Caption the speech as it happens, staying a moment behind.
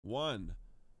1.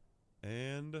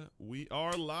 And we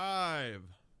are live.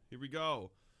 Here we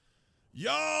go.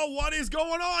 Yo, what is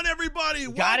going on, everybody?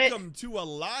 Welcome to a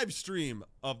live stream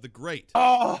of the great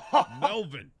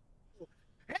Melvin.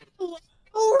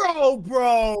 Hello,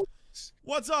 bro.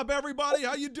 What's up, everybody?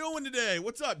 How you doing today?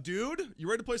 What's up, dude? You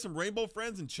ready to play some Rainbow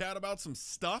Friends and chat about some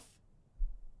stuff?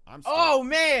 I'm stoked. Oh,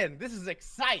 man. This is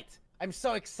excite. I'm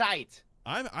so excited.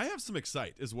 I have some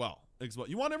excite as well.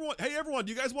 You want everyone? Hey, everyone,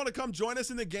 do you guys want to come join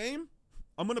us in the game?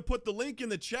 I'm going to put the link in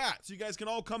the chat so you guys can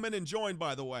all come in and join,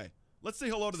 by the way. Let's say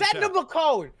hello to the chat. Send them a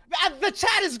code. The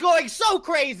chat is going so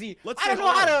crazy. I don't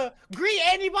know how to greet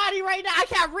anybody right now. I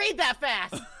can't read that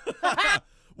fast.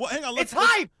 Well, hang on. It's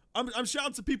hype. I'm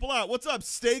shouting some people out. What's up,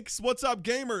 Stakes? What's up,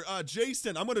 Gamer?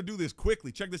 Jason, I'm going to do this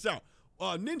quickly. Check this out.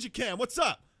 Ninja Cam, what's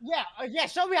up? Yeah,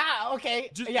 show me how. Okay.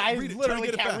 I literally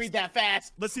can't read that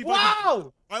fast. Let's see if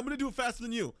I'm going to do it faster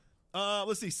than you.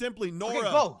 Let's see. Simply, Nora,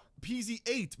 okay, go.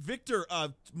 PZ8, Victor,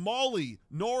 Molly,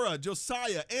 Nora,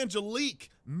 Josiah, Angelique,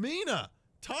 Mina,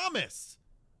 Thomas.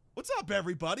 What's up,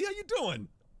 everybody? How you doing?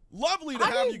 Lovely to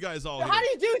have you guys all here. How do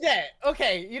you do that?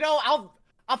 Okay, you know,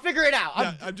 I'll figure it out.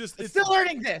 Yeah, I'm still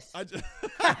learning this.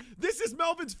 This is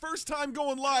Melvin's first time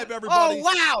going live, everybody.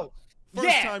 Oh, wow.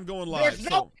 First time going live. There's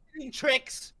no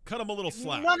tricks. Cut him a little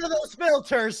slack. None of those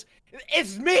filters.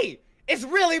 It's me. It's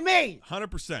really me.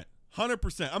 100%.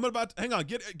 100%. I'm about to hang on.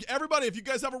 Get everybody. If you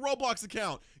guys have a Roblox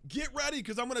account, get ready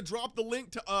because I'm gonna drop the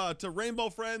link to Rainbow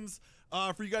Friends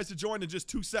for you guys to join in just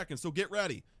 2 seconds. So get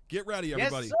ready. Get ready,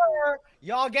 everybody. Yes, sir.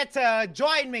 Y'all get to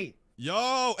join me.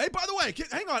 Yo, hey, by the way,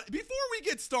 hang on. Before we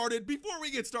get started,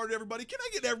 everybody, can I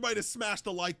get everybody to smash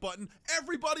the like button?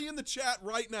 Everybody in the chat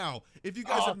right now. If you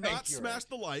guys have not smashed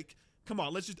the like, come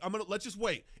on. Let's just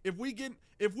wait. If we can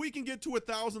get to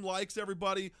 1,000 likes,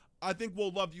 everybody, I think we'll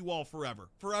love you all forever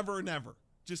and ever.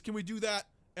 Just can we do that,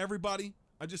 everybody?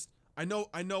 I know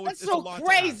it's a lot. That's so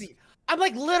crazy. I'm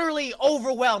like literally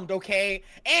overwhelmed, okay?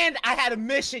 And I had a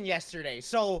mission yesterday,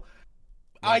 so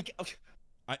I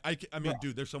mean,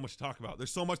 dude, there's so much to talk about.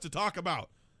 There's so much to talk about.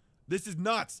 This is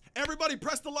nuts. Everybody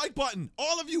press the like button.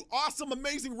 All of you awesome,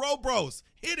 amazing Robros.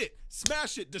 Hit it,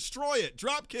 smash it, destroy it,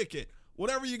 drop kick it.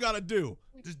 Whatever you got to do.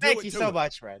 Just do it. Thank you so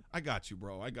much, Fred. I got you,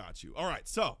 bro. I got you. All right,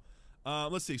 so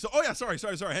let's see. So, oh yeah, sorry.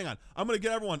 Hang on. I'm going to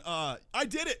get everyone. I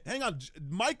did it. Hang on.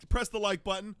 Mike pressed the like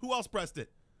button. Who else pressed it?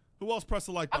 Who else pressed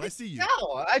the like button? I see you.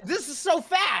 No, this is so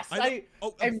fast. I'm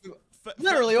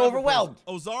literally Forever overwhelmed.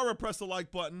 Ozara pressed the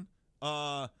like button.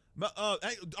 I'm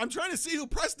trying to see who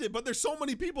pressed it, but there's so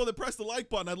many people that pressed the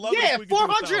like button. I'd love it if we could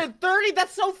 430.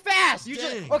 That's so fast. You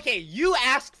Dang. just okay. You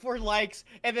asked for likes,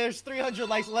 and there's 300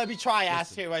 likes. Let me try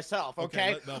asking myself.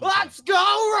 Okay, let's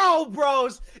go,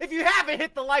 Bros. If you haven't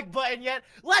hit the like button yet,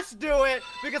 let's do it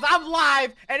because I'm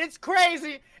live and it's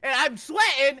crazy and I'm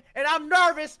sweating and I'm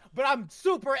nervous, but I'm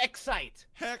super excited.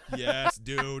 Heck yes,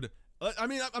 dude. I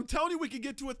mean, I'm telling you, we could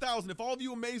get to 1,000 if all of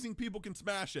you amazing people can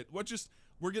smash it.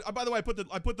 By the way,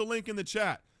 I put the link in the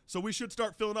chat, so we should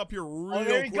start filling up here real quick.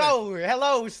 There you go.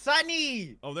 Hello,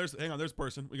 Sunny. Oh, hang on, there's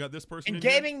person. We got this person. And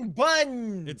Gaming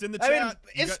Bun. It's in the chat.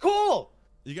 It's cool.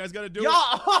 You guys got to do it.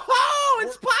 Oh,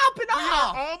 it's popping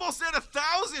off. We are almost at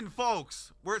 1,000,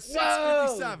 folks. We're at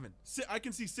 657. I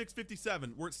can see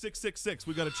 657. We're at 666.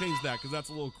 We got to change that because that's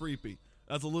a little creepy.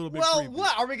 That's a little bit creepy. Well,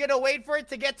 what? Are we going to wait for it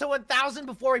to get to 1,000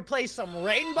 before we play some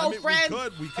Rainbow Friends?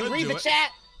 We could read the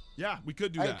chat? Yeah, we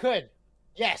could do that. I could.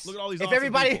 Yes. Look at all these awesome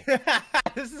people.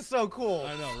 This is so cool.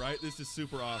 I know, right? This is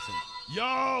super awesome.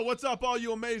 Yo, what's up, all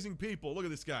you amazing people? Look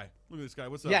at this guy.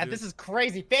 What's up, Yeah, dude? This is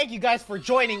crazy. Thank you guys for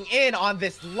joining in on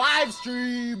this live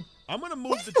stream. I'm going to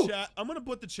move the chat. I'm going to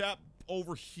put the chat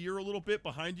over here a little bit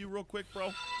behind you real quick,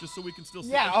 bro, just so we can still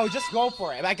see it. Just go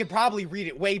for it. I could probably read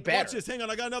it way better. Watch this. Hang on.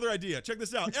 I got another idea. Check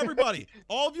this out. Everybody,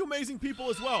 all of you amazing people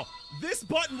as well, this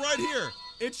button right here,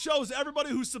 it shows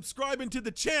everybody who's subscribing to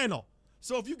the channel.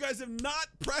 So if you guys have not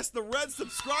pressed the red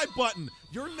subscribe button,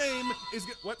 your name is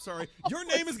your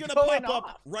name is gonna pop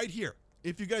up right here.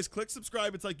 If you guys click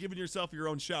subscribe, it's like giving yourself your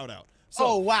own shout out. So,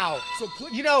 oh wow! So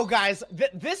click. You know, guys,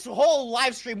 this whole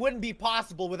live stream wouldn't be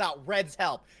possible without Red's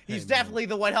help. He's definitely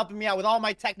the one helping me out with all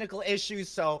my technical issues.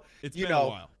 So it's been a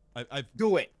while.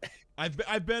 Do it. I've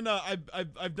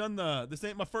done this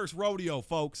ain't my first rodeo,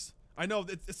 folks. I know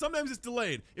sometimes it's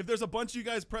delayed. If there's a bunch of you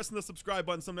guys pressing the subscribe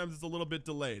button, sometimes it's a little bit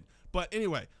delayed. But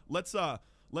anyway, let's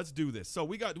do this. So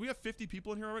do we have 50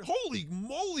 people in here already? Holy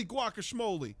moly,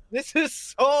 guacamole! This is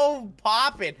so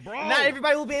poppin'. Bro. Not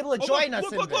everybody will be able to join us.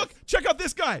 Look! Check out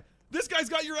this guy. This guy's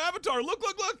got your avatar. Look!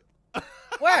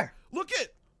 Where? Look at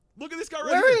this guy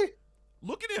right here.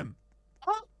 Look at him.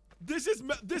 Huh? This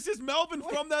is Melvin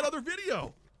from that other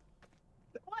video.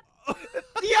 What?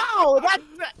 Yo,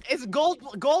 it's gold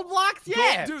blocks.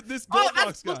 Yeah, dude, this gold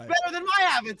blocks guy looks better than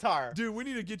my avatar. Dude, we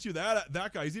need to get you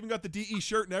that guy. He's even got the DE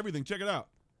shirt and everything. Check it out.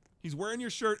 He's wearing your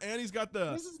shirt and he's got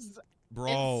the. This is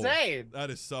bro. Insane. That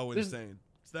is so insane.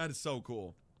 That is so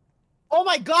cool. Oh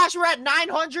my gosh, we're at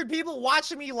 900 people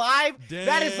watching me live. Dang.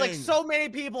 That is like so many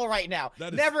people right now.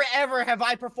 Never ever have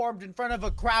I performed in front of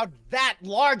a crowd that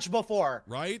large before.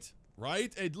 Right?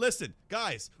 Right? Hey, listen,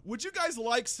 guys, would you guys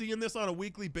like seeing this on a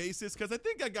weekly basis? Because I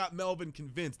think I got Melvin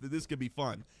convinced that this could be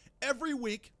fun. Every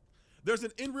week, there's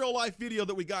an in real life video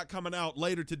that we got coming out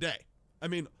later today. I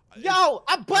mean, yo,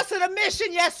 I busted a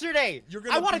mission yesterday.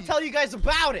 I want to tell you guys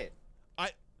about it.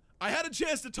 I had a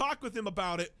chance to talk with him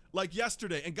about it like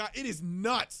yesterday, and it is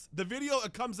nuts. The video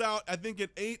comes out, I think,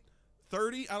 at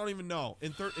 8:30. I don't even know.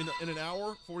 In an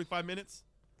hour, 45 minutes.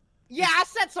 Yeah, I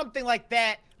said something like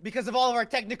that because of all of our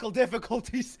technical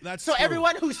difficulties. That's so true.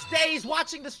 Everyone who stays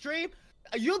watching the stream,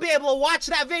 you'll be able to watch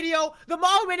that video the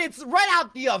moment it's right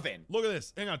out the oven. Look at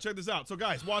this. Hang on, check this out. So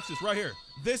guys, watch this right here.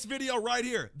 This video right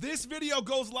here. This video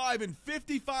goes live in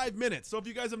 55 minutes. So if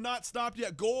you guys have not stopped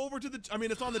yet, go over to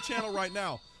it's on the channel right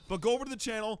now. But go over to the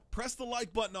channel, press the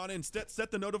like button on it, and set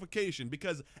the notification,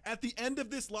 because at the end of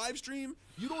this live stream,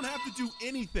 you don't have to do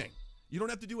anything. You don't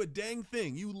have to do a dang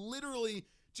thing. You literally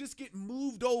just get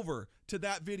moved over to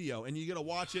that video, and you get to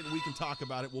watch it, and we can talk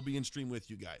about it. We'll be in stream with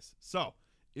you guys. So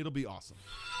it'll be awesome.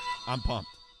 I'm pumped.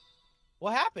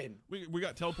 What happened? We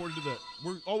got teleported to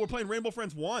we're playing Rainbow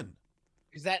Friends 1.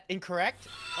 Is that incorrect?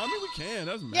 I mean, we can. It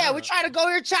doesn't matter. Yeah, we're trying to go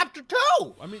here chapter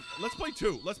 2. I mean, let's play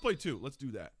 2. Let's play 2. Let's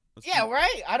do that.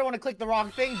 Right? I don't want to click the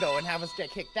wrong thing though and have us get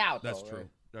kicked out. That's true. Right?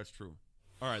 That's true.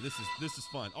 All right, this is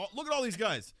fun. Oh, look at all these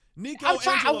guys. Nico,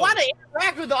 I want to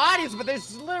interact with the audience, but it's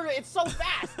so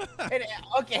fast. And,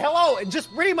 okay, hello.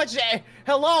 Just pretty much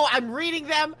hello. I'm reading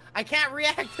them. I can't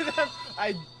react to them.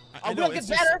 I will get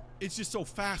better. It's just so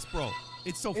fast, bro.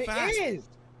 It's so fast. It is.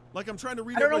 Like I'm trying to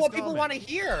read. I don't know what people want to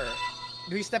hear.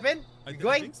 Do we step in? I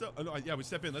think so. Oh, no, yeah, we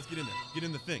step in. Let's get in there. Get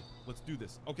in the thing. Let's do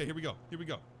this. Okay, here we go. Here we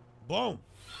go. Boom.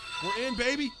 We're in,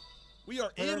 baby. We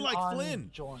are in like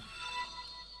Flynn.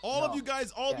 All of you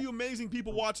guys, all of you amazing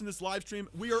people watching this live stream,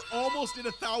 we are almost at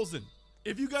 1,000.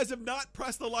 If you guys have not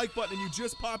pressed the like button and you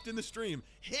just popped in the stream,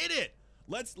 hit it.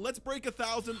 Let's break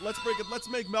 1,000. Let's break it. Let's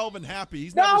make Melvin happy.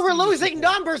 He's no, we're losing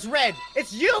numbers, Red.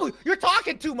 It's you. You're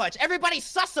talking too much. Everybody's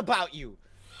sus about you.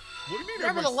 What do you mean?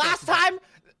 Remember the last time?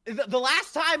 The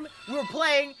last time we were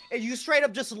playing and you straight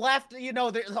up just left, you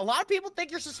know, there's a lot of people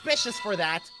think you're suspicious for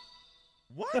that.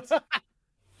 What?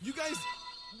 You guys,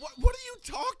 what are you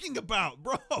talking about,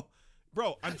 bro?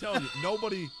 Bro, I'm telling you,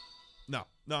 nobody, no,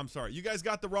 I'm sorry. You guys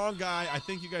got the wrong guy. I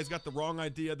think you guys got the wrong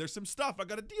idea. There's some stuff I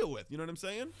got to deal with. You know what I'm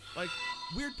saying? Like,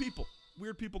 weird people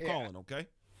calling, okay?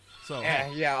 So.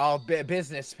 Yeah, all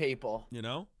business people. You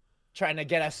know? Trying to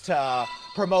get us to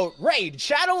promote Raid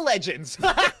Shadow Legends.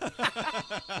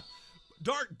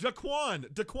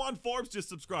 Daquan Forbes just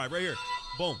subscribed right here.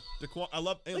 Boom. Daquan, I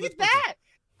love. Hey, look at that.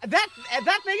 That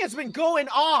thing has been going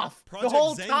off the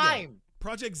whole time.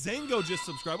 Project Zango just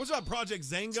subscribed. What's up, Project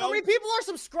Zango? So many people are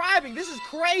subscribing. This is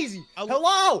crazy.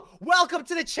 Hello. Welcome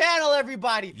to the channel,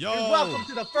 everybody. Yo. And welcome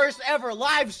to the first ever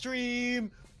live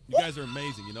stream. You guys are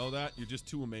amazing. You know that? You're just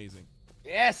too amazing.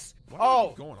 Yes. Why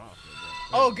going off there,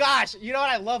 oh, gosh. You know what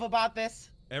I love about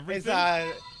this? Everything?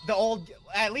 Is the old,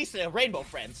 at least Rainbow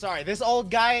Friends. Sorry. This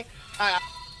old guy...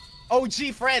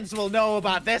 OG friends will know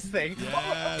about this thing.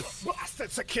 Yes. Blasted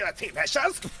security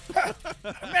measures.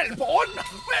 Melbourne.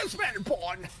 Where's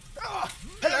Melbourne?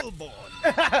 Melbourne.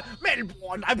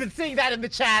 Melbourne. I've been seeing that in the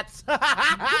chats. Look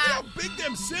how big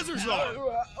them scissors are.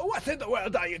 What in the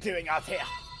world are you doing out here?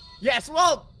 Yes,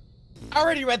 well, I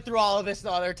already read through all of this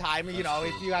the other time. You know,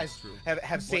 if you guys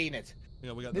have seen it.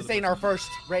 Yeah, we got this ain't our first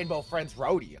Rainbow Friends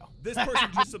rodeo. This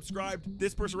person just subscribed.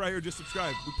 This person right here just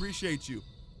subscribed. We appreciate you.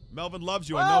 Melvin loves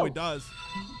you. I know he does.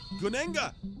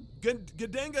 Gunenga.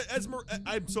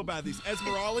 I'm so bad at these.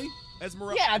 Esmerali?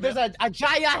 Yeah, there's a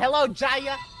Jaya. Hello,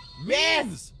 Jaya. Memes.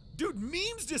 Yes. Dude,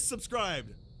 Memes just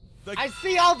subscribed. Like, I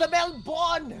see all the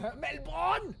Melbourne.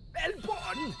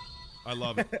 I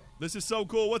love it. This is so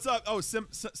cool. What's up? Oh,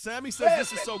 Sammy says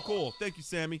this is so cool. Thank you,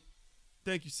 Sammy.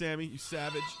 Thank you, Sammy. You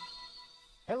savage.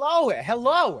 Hello.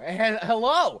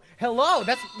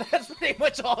 That's pretty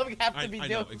much all we have to be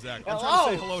doing. I know, exactly. I'm trying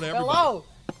to say hello to everybody. Hello.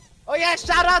 Oh yeah,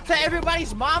 shout out to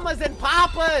everybody's mamas and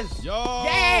papas. Yo.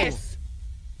 Yes.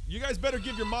 You guys better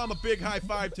give your mom a big high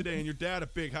five today and your dad a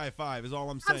big high five is all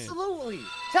I'm saying. Absolutely.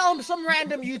 Tell them some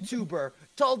random YouTuber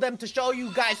told them to show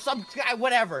you guys some guy,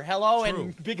 whatever. Hello. True.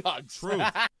 And big hugs. True.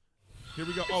 Here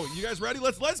we go. Oh, you guys ready?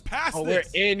 Let's pass this. We're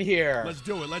in here. Let's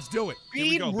do it. Let's do it.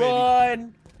 Speed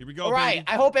run. Here we go, All right, baby.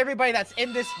 I hope everybody that's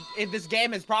in this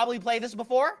game has probably played this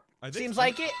before. Seems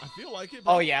like it. I feel like it,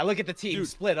 bro. Oh yeah, look at the team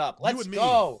split up. Let's you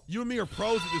go. You and me are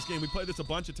pros at this game. We played this a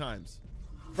bunch of times.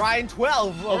 Brian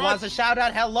 12 wants a shout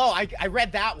out. Hello, I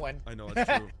read that one. I know,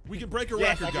 that's true. We can break a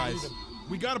record, guys.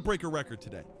 We gotta break a record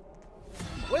today.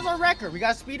 Where's our record? We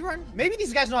got a speed run? Maybe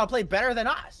these guys know how to play better than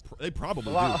us. They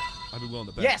probably do. I'd be willing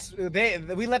to bet. Yes,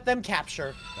 we let them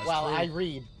capture while I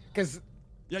read. Because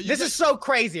this is so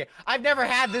crazy. I've never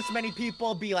had this many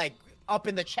people be like up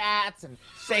in the chats and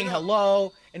saying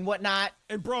hello and whatnot.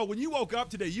 And bro, when you woke up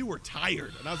today, you were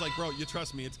tired. And I was like, bro, you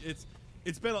trust me.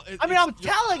 It's been. I mean, I'm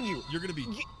telling you. You're gonna be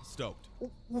stoked.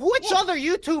 Which other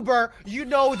YouTuber you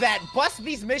know that busts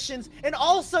these missions and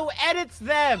also edits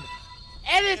them?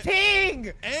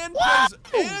 Editing! And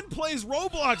plays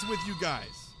Roblox with you guys.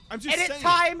 I'm just saying. Edit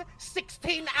time,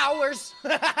 16 hours.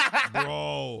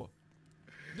 Bro.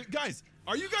 Guys,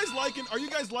 are you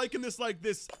guys liking this?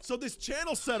 So this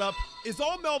channel setup is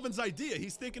all Melvin's idea.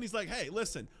 He's thinking, he's like, hey,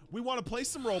 listen, we want to play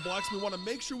some Roblox. We want to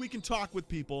make sure we can talk with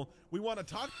people. We want to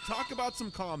talk about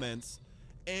some comments,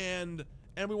 and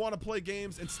we want to play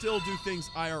games and still do things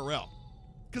IRL.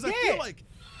 Because I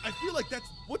feel like that's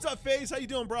what's up, FaZe? How you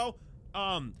doing, bro?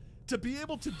 To be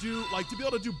able to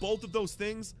do both of those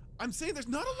things, I'm saying there's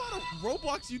not a lot of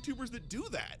Roblox YouTubers that do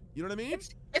that. You know what I mean?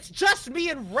 It's just me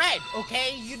and Red,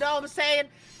 okay? You know what I'm saying?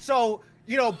 So,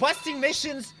 you know, busting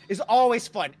missions is always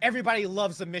fun. Everybody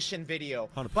loves a mission video.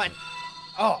 100%. But,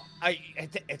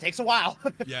 it takes a while.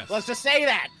 Yes. Let's just say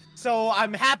that. So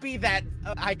I'm happy that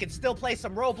I can still play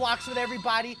some Roblox with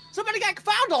everybody. Somebody got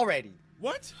found already.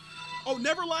 What? Oh,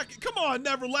 never lacking. Come on,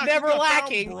 never lacking. Never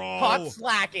lacking. Bro. Caught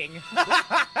slacking.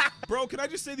 Bro, can I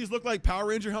just say these look like Power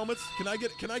Ranger helmets? Can I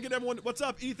get everyone? What's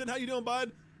up, Ethan? How you doing,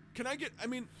 bud? I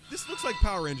mean, this looks like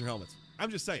Power Ranger helmets.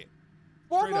 I'm just saying.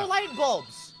 4 more light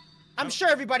bulbs. I'm sure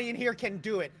everybody in here can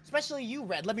do it, especially you,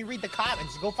 Red. Let me read the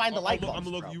comments. Go find the light bulbs. I'm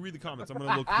gonna look. You read the comments. I'm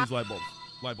gonna look at these light bulbs.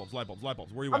 Light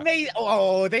bulbs. Where you at? Amazing.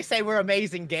 Oh, they say we're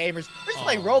amazing gamers. We're just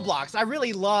playing Roblox. I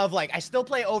really love, I still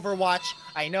play Overwatch.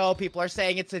 I know people are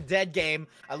saying it's a dead game.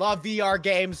 I love VR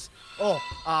games. But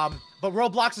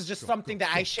Roblox is just something that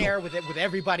I share with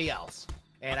everybody else.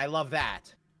 And I love that.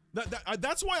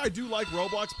 That's why I do like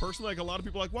Roblox personally. Like, a lot of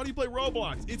people are like, why do you play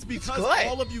Roblox? It's because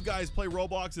all of you guys play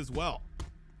Roblox as well.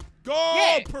 Go!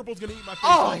 Yeah. Purple's gonna eat my face.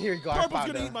 Oh, here you go. Purple's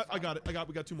gonna eat my. I got it. We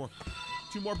got 2 more.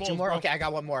 2 more bulbs. 2 more? Bro. Okay, I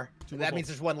got 1 more. That means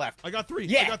there's 1 left. I got 3.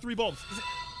 Yeah. I got 3 bulbs.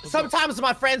 Sometimes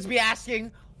my friends be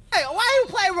asking, hey, why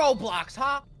do you play Roblox,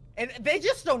 huh? And they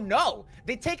just don't know.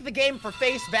 They take the game for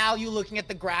face value, looking at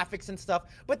the graphics and stuff,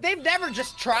 but they've never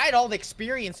just tried all the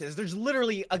experiences. There's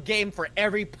literally a game for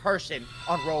every person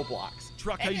on Roblox.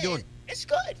 Truck, how you doing? It's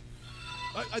good.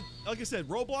 Like I said,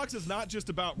 Roblox is not just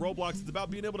about Roblox. It's about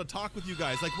being able to talk with you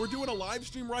guys. Like, we're doing a live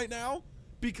stream right now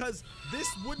because this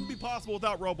wouldn't be possible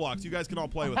without Roblox. You guys can all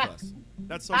play with us.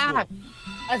 That's so cool.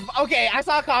 Okay, I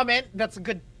saw a comment. That's a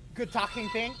good talking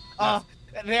thing. Yes.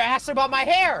 They're asking about my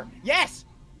hair. Yes.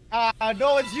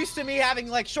 No one's used to me having,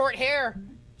 short hair.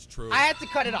 It's true. I had to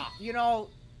cut it off, you know,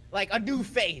 like a new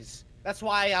phase. That's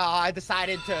why I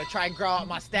decided to try and grow out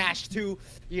my stash too,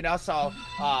 you know, so,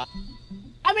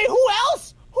 I mean, who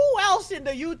else? Who else in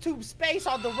the YouTube space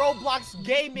on the Roblox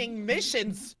gaming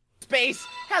missions space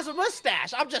has a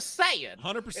mustache? I'm just saying.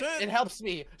 100%. It helps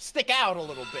me stick out a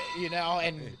little bit, you know,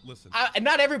 and hey, listen. And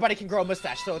not everybody can grow a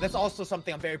mustache, so that's also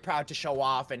something I'm very proud to show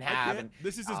off and have. And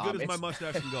this is as good as my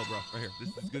mustache can go, bro. Right here. This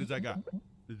is as good as I got.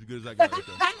 This is as good as I got right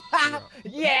there.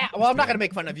 Yeah, well, I'm not going to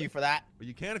make fun of you for that. But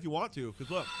you can if you want to,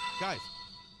 because look, guys,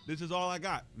 this is all I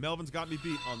got. Melvin's got me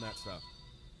beat on that stuff.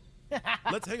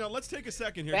 Hang on. Let's take a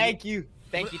second here. Thank you,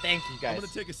 guys. I'm gonna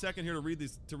take a second here to read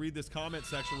this comment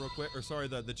section real quick, or sorry,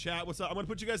 the chat. What's up? I'm gonna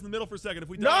put you guys in the middle for a second. If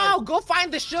we no, go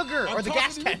find the sugar or the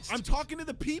gas canister. I'm talking to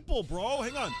the people, bro.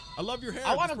 Hang on. I love your hair.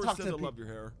 I want to talk to the people. I love your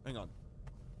hair. Hang on.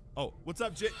 Oh, what's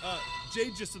up, Jay?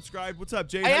 Jade just subscribed. What's up,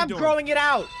 Jade? I am growing it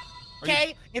out.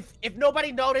 Okay, if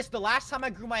nobody noticed, the last time I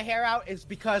grew my hair out is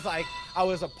because I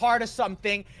was a part of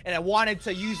something and I wanted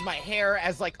to use my hair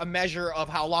as a measure of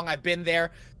how long I've been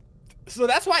there. So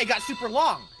that's why it got super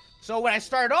long. So when I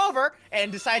started over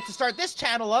and decided to start this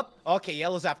channel up, okay,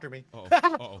 Yellow's after me.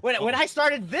 When I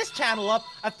started this channel up,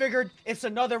 I figured it's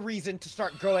another reason to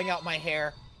start growing out my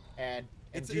hair and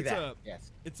do that.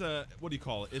 Yes. It's a, what do you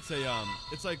call it? It's a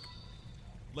it's like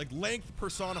length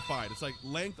personified. It's like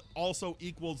length also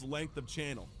equals length of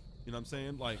channel. You know what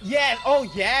I'm saying? Yeah. Oh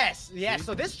yes. Yes.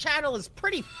 So this channel is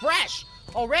pretty fresh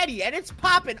already, and it's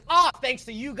popping off thanks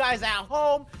to you guys at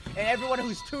home and everyone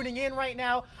who's tuning in right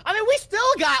now. I mean, we still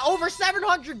got over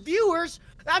 700 viewers.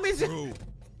 That means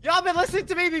Y'all been listening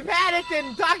to me be panicked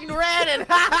and talking to Red and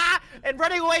and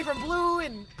running away from Blue,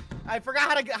 and I forgot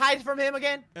how to hide from him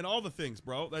again. And all the things,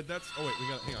 bro. That's. Oh wait,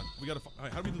 hang on. We gotta.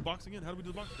 How do we do the box again? How do we do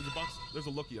the box? Is the box? There's a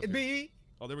lookie up here. B.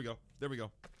 Oh, there we go. There we go.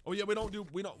 Oh yeah, we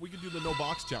can do the no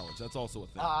box challenge. That's also a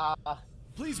thing.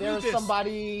 Please read this.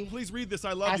 Somebody. Please read this.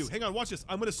 I love you. Hang on, watch this.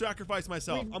 I'm gonna sacrifice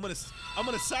myself. I'm gonna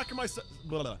sacrifice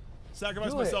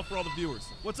myself for all the viewers.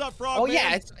 What's up, Frogman? Oh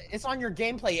yeah, it's on your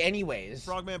gameplay anyways.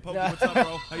 Frogman Pokey, what's up,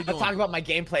 bro? How you doing? I'm talking about my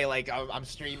gameplay like I'm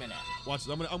streaming it. Watch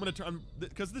this. I'm gonna turn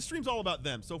because this stream's all about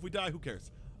them. So if we die, who cares?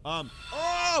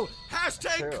 Oh,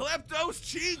 hashtag Klepto's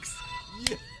cheeks.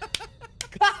 Yeah.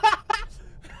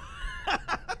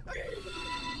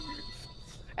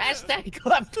 Hashtag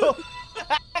Klepto.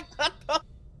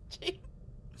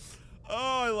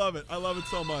 Oh, I love it. I love it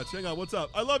so much. Hang on, what's up?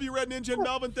 I love you, Red Ninja and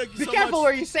Melvin. Thank you so much. Be careful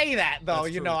where you say that, though.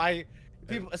 That's you true.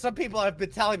 know, some people have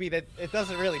been telling me that it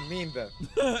doesn't really mean the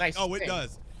nice Oh, thing. it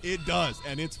does. It does,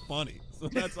 and it's funny. So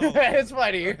that's all. It's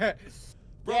funny. Bro,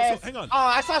 yes. so hang on. Oh,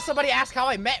 I saw somebody ask how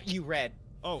I met you, Red.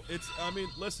 Oh, I mean,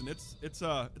 listen, it's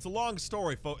a long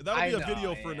story, folks. That'll be a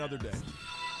video for another day.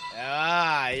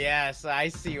 Ah, yes, I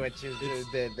see what you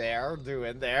doing there.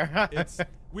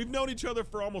 We've known each other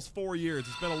for almost 4 years.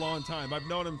 It's been a long time. I've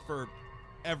known him for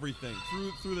everything,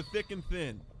 through the thick and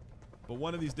thin. But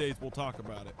one of these days we'll talk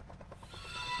about it.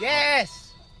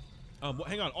 Yes.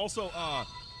 Hang on. Also,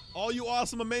 all you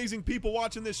awesome, amazing people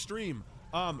watching this stream,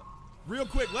 real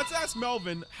quick, let's ask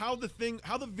Melvin how the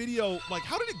video, like,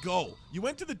 how did it go? You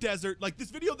went to the desert, like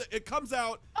this video that it comes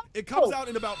out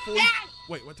in about 40.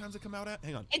 Wait, what time's it come out at?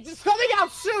 Hang on. It's coming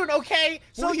out soon, okay?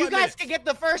 So you guys minutes. can get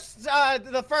the first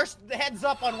heads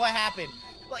up on what happened.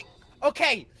 Like,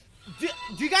 okay, do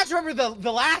you guys remember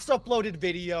the last uploaded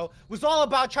video was all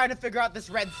about trying to figure out this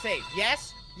red safe?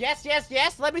 Yes? Yes, yes,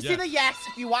 yes. Let me see the yes.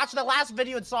 If you watched the last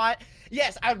video and saw it,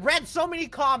 yes, I read so many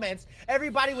comments.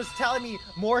 Everybody was telling me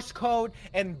Morse code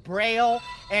and Braille,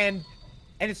 and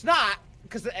it's not,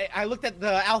 because I looked at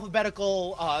the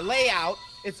alphabetical layout.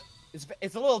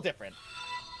 It's a little different.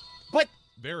 But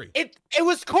it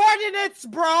was coordinates,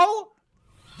 bro.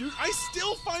 Dude, I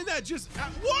still find that just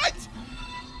what?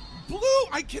 Blue,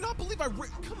 I cannot believe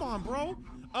come on, bro.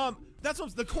 That's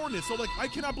what's the coordinates. So like, I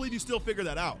cannot believe you still figure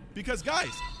that out, because guys,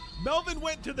 Melvin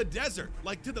went to the desert,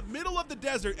 like to the middle of the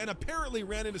desert, and apparently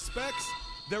ran into Specs.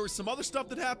 There was some other stuff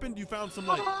that happened. You found some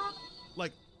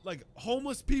like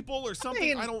homeless people or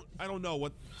something. I don't know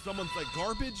what. Someone's like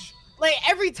garbage. Like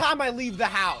every time I leave the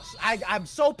house, I'm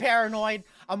so paranoid.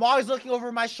 I'm always looking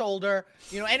over my shoulder,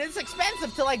 you know, and it's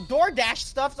expensive to like DoorDash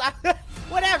stuff. So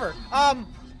whatever.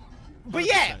 But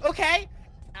yeah, okay.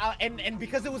 And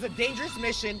because it was a dangerous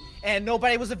mission and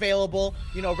nobody was available,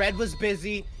 you know, Red was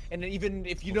busy, and even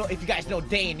if you guys know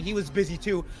Dane, he was busy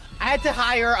too. I had to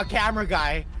hire a camera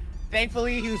guy.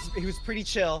 Thankfully, he was pretty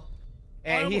chill,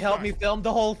 and he helped me film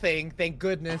the whole thing. Thank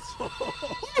goodness.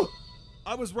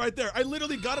 I was right there. I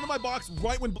literally got into my box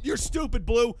right when you're stupid,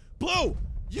 Blue. Blue,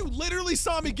 you literally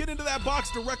saw me get into that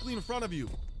box directly in front of you.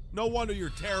 No wonder you're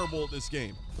terrible at this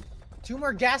game. 2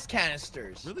 more gas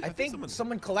canisters. Really? I think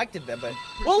someone collected them, but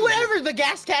well, whatever, the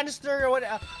gas canister or what.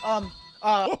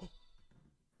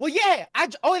 Well, yeah.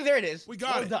 Oh, there it is. We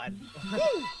got it. Well done.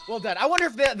 Well done. I wonder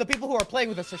if the people who are playing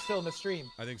with us are still in the stream.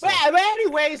 I think so. But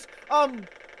anyways,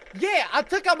 yeah, I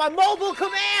took out my mobile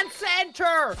command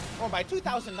center or my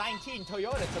 2019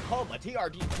 Toyota Tacoma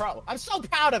TRD Pro. I'm so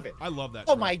proud of it. I love that.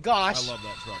 Oh my gosh. I love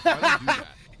that truck. Why did you do that?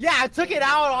 Yeah, I took it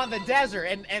out on the desert,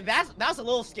 and that's a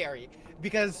little scary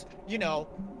because, you know,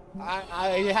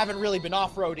 I haven't really been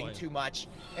off-roading too much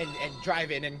and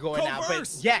driving and going out. But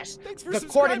yes, thanks for the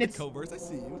coordinates. Coverse. I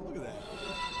see you. Look at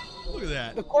that. Look at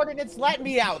that. The coordinates let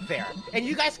me out there, and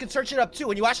you guys can search it up too.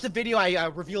 When you watch the video, I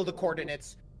reveal the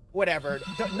coordinates. Whatever.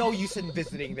 No use in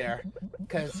visiting there,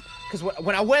 because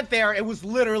when I went there, it was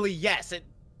literally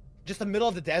just the middle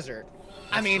of the desert.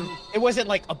 I mean, it wasn't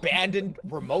like abandoned,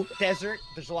 remote desert.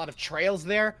 There's a lot of trails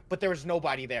there, but there was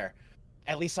nobody there.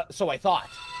 At least so I thought.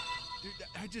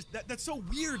 Dude, that's so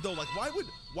weird though. Like, why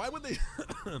would they,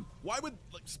 why would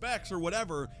like Specs or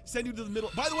whatever send you to the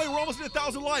middle? By the way, we're almost at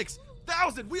 1,000 likes.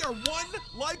 1,000. We are 1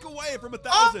 like away from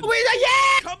 1,000.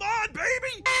 Oh, yeah! Come on,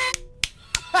 baby!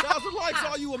 1,000 likes,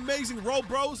 all you amazing row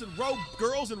bros and row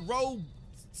girls and row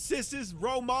sisses,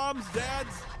 row moms, dads,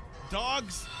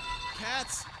 dogs,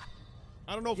 cats.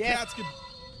 I don't know if cats could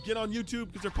get on YouTube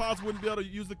because their paws wouldn't be able to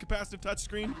use the capacitive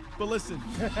touchscreen. But listen,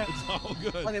 it's all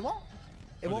good. Oh, they won't.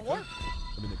 It won't work.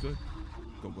 I mean, they could.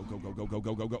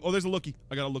 Go. Oh, there's a lookie.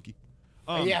 I got a lookie.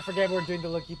 Yeah, I forget we're doing the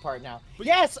lookie part now.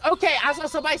 Yes, okay, I saw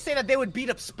somebody say that they would beat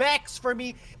up Specs for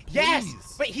me. Yes,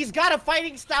 but he's got a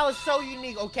fighting style that's so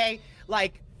unique, okay?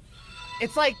 Like,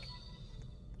 it's like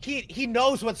he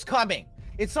knows what's coming.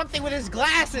 It's something with his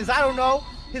glasses. I don't know.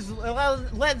 His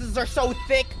lenses are so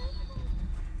thick.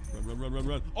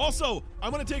 Run. Also,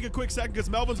 I'm gonna take a quick second because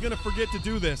Melvin's gonna forget to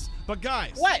do this. But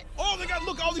guys, what? Oh, they got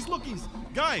look all these lookies.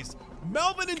 Guys,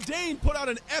 Melvin and Dane put out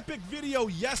an epic video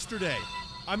yesterday.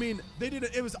 I mean, they did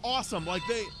it. It was awesome. Like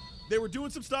they were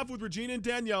doing some stuff with Regina and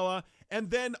Daniela, and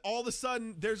then all of a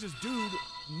sudden there's this dude,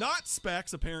 not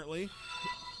Specs apparently,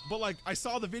 but like I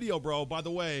saw the video, bro. By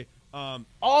the way.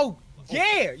 Oh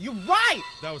yeah, you're right.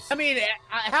 That was. I mean,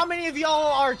 how many of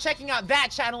y'all are checking out that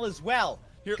channel as well?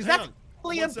 Because that's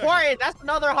really important. That's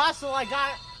another hustle I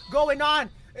got going on.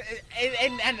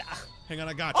 And hang on,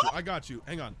 I got you.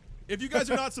 Hang on. If you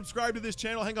guys are not subscribed to this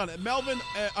channel, hang on. Melvin,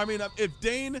 if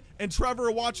Dane and Trevor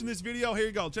are watching this video, here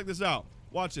you go. Check this out.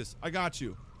 Watch this. I got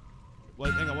you.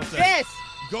 Wait, hang on one second. Yes.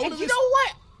 Go to this. You know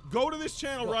what? Go to this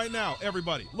channel right now,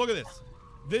 everybody. Look at this.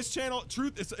 This channel,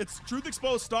 it's Truth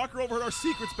Exposed Stalker Overheard Our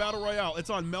Secrets Battle Royale.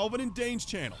 It's on Melvin and Dane's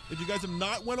channel. If you guys have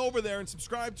not went over there and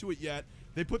subscribed to it yet,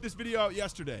 they put this video out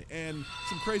yesterday, and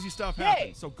some crazy stuff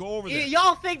happened. So go over there.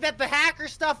 Y'all think that the hacker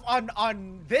stuff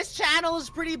on this channel is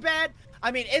pretty bad?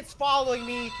 I mean, it's following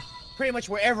me pretty much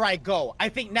wherever I go. I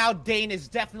think now Dane is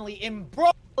definitely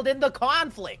embroiled in the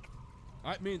conflict.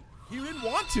 I mean, he didn't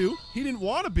want to. He didn't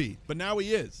want to be, but now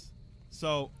he is.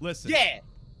 So listen. Yeah.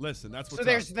 Listen, that's what's So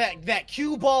there's that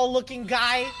cue ball looking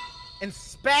guy and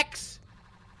Specs.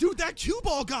 Dude, that cue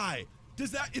ball guy.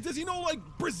 Does he know like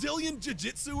Brazilian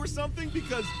jiu-jitsu or something?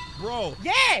 Because, bro.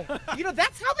 Yeah, you know,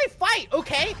 that's how they fight,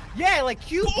 okay? Yeah, like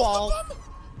cue ball.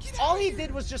 All he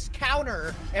did was just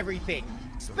counter everything.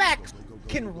 Specs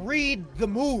can read the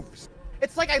moves.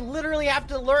 It's like I literally have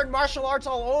to learn martial arts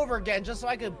all over again just so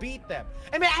I could beat them.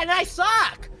 I mean, and I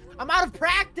suck. I'm out of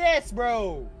practice,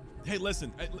 bro. Hey,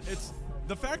 listen, it's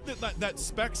the fact that that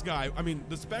Specs guy, I mean,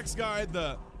 the Specs guy,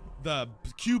 the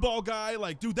cue ball guy,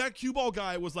 like, dude, that cue ball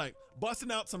guy was like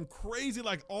busting out some crazy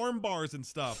like arm bars and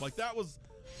stuff. Like that was.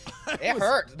 It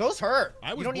hurt. Those hurt.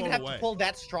 You don't even have to pull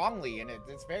that strongly, and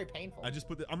it's very painful. I just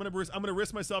put. I'm gonna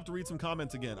risk myself to read some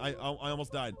comments again. I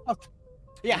almost died. Oh.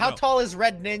 Yeah, how tall is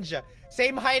Red Ninja?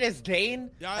 Same height as Dane?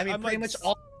 Yeah, I mean, I'm pretty like, much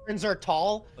all friends are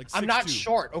tall. Like I'm not 6'2".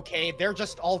 short, okay? They're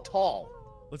just all tall.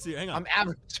 Let's see. Hang on. I'm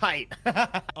average height.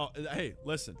 Oh, hey,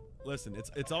 listen.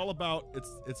 It's all about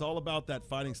that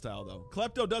fighting style though.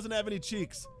 Klepto doesn't have any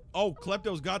cheeks. Oh,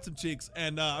 Klepto's got some cheeks,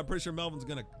 and I'm pretty sure Melvin's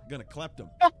gonna klept him.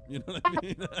 You know what I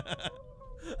mean?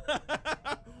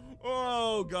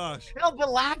 Oh gosh. No,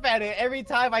 but laugh at it every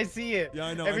time I see it. Yeah,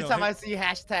 I know. Every time I see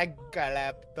hashtag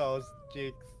Klepto's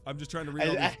cheeks. I'm just trying to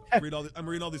read I'm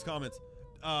reading all these comments.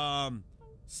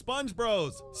 Sponge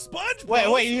Bros. Sponge Bros.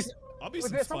 Wait. I'll be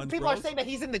some Sponge people Bros. are saying that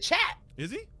he's in the chat.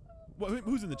 Is he?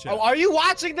 Who's in the chat? Oh, are you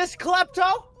watching this,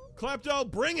 Klepto? Klepto,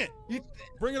 bring it.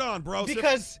 Bring it on, bro.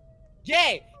 Because,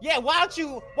 yeah. Why don't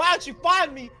you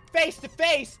find me face to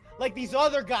face like these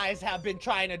other guys have been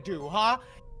trying to do, huh?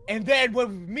 And then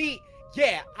when we meet,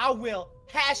 yeah, I will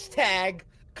hashtag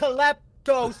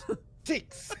Klepto's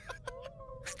cheeks.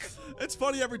 It's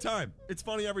funny every time.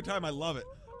 I love it.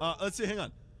 Let's see. Hang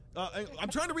on. I'm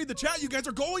trying to read the chat. You guys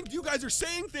are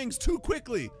saying things too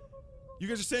quickly. You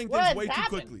guys are saying things way too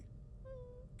quickly.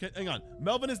 Okay, hang on.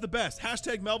 Melvin is the best.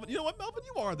 Hashtag Melvin. You know what, Melvin?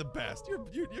 You are the best.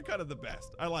 You're kind of the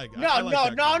best. I like. No.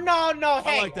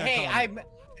 Hey,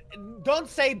 don't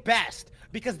say best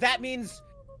because that means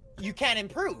you can't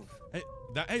improve.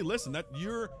 Hey, listen.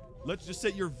 Let's just say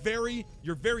you're very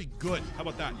good. How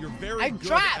about that? You're very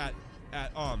good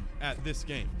at this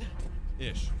game.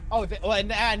 Ish. Oh,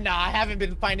 no, I haven't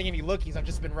been finding any lookies. I've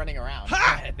just been running around.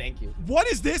 Ha! Thank you. What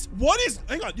is this?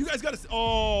 Hang on. You guys gotta.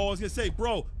 Oh, I was gonna say,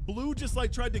 bro. Blue just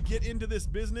like tried to get into this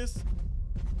business.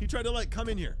 He tried to like come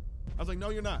in here. I was like,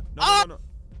 no, you're not. No.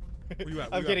 Where you at?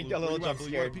 I'm getting a little jump scared.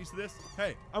 scared. You want a piece of this?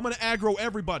 Hey, I'm gonna aggro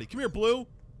everybody. Come here, Blue.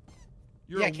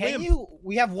 You're a can wimp. you?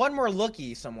 We have one more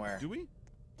lookie somewhere. Do we?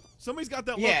 Somebody's got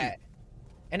that lookie. Yeah.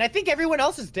 And I think everyone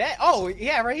else is dead. Oh,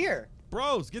 yeah, right here.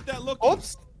 Bros, get that lookie.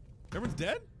 Oops. Everyone's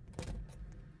dead?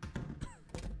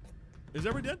 Is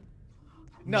everyone dead?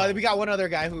 No, we got one other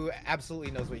guy who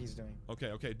absolutely knows what he's doing.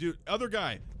 Okay, dude. Other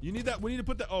guy. You need that. We need to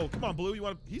put that. Oh, come on, Blue. You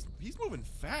want to? He's moving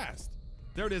fast.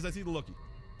 There it is. I see the lookie.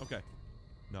 Okay.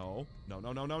 No.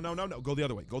 Go the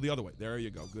other way. There you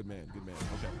go. Good man.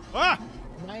 Okay. Ah!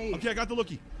 Nice. Okay, I got the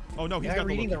lookie. Oh no, he's got the lookie.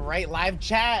 reading the right live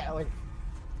chat. Like,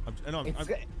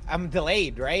 I'm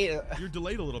delayed, right? You're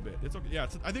delayed a little bit. It's okay. Yeah,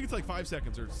 I think it's like 5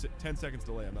 seconds or 10 seconds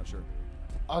delay. I'm not sure.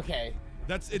 Okay.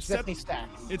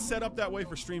 It's set up that way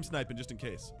for stream sniping just in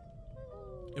case.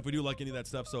 If we do like any of that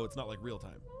stuff, so it's not like real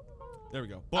time. There we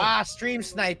go. Boom. Stream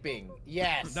sniping.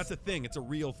 Yes. That's a thing. It's a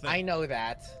real thing. I know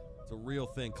that. It's a real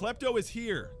thing. Klepto is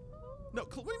here. No,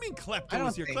 what do you mean Klepto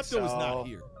is here? Klepto is not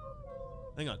here.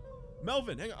 Hang on.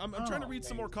 Melvin, hang on. I'm trying to read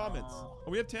some more comments. Oh,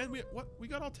 we have 10? We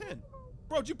got all 10.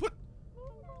 Bro, did you put...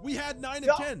 We had 9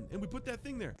 and 10, and we put that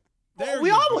thing there.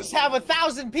 We almost have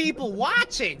 1,000 people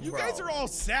watching, You guys are all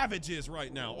savages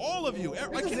right now. All of you.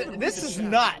 This is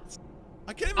nuts.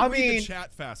 I can't even read the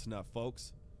chat fast enough,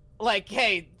 folks. Like,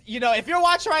 hey, you know, if you're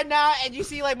watching right now and you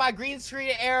see like my green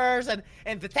screen errors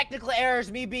and the technical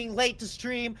errors, me being late to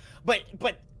stream, but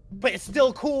it's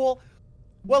still cool.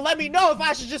 Well, let me know if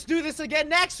I should just do this again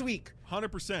next week.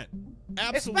 100%.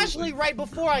 Absolutely. Especially right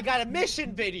before I got a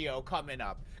mission video coming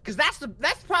up. Because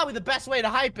that's probably the best way to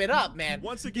hype it up, man.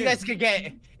 Once again, you guys could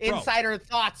get insider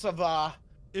thoughts of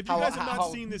if you guys have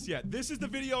not seen this yet, this is the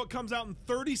video. It comes out in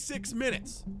 36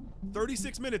 minutes.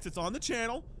 36 minutes. It's on the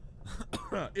channel.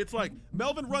 It's like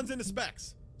Melvin runs into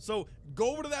specs. So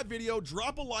go over to that video,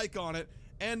 drop a like on it,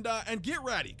 and get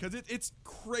ready, because it's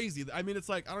crazy. I mean, it's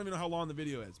like, I don't even know how long the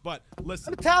video is, but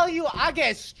listen. I'm telling you, I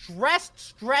get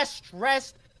stressed,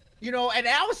 you know, and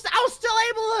I was still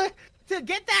able to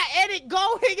get that edit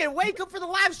going and wake up for the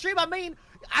live stream. I mean,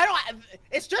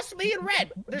 it's just me and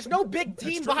Red. There's no big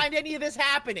team behind any of this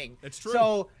happening. It's true.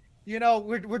 So, you know,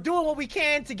 we're doing what we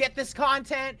can to get this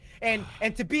content and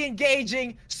to be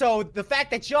engaging. So the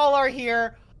fact that y'all are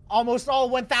here, almost all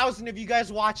 1,000 of you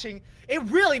guys watching, it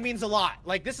really means a lot.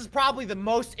 Like, this is probably the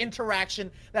most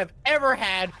interaction that I've ever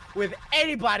had with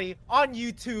anybody on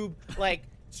YouTube. Like,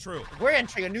 it's true. We're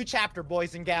entering a new chapter,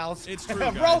 boys and gals. It's true,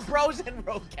 guys. Bro, bros and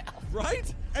bro gals.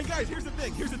 Right? And guys, here's the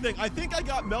thing. I think I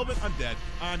got Melvin. I'm dead.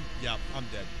 I'm dead.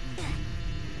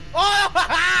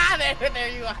 Oh, there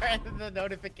you are. The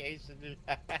notification.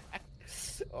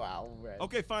 Wow, Red.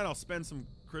 Okay, fine. I'll spend some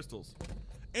crystals.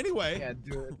 Anyway, yeah,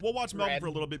 dude. We'll watch Melvin for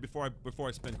a little bit before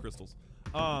I spend crystals.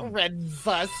 Red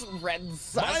sus.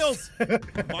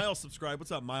 Miles, subscribe.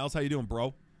 What's up, Miles? How you doing,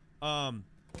 bro? But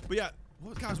yeah,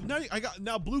 well, guys,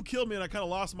 now Blue killed me and I kind of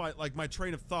lost my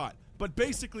train of thought. But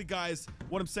basically, guys,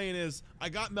 what I'm saying is I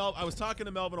was talking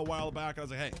to Melvin a while back. I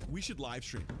was like, hey, we should live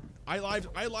stream. I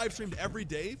live streamed every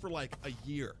day for like a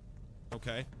year.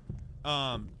 Okay.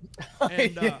 Yeah,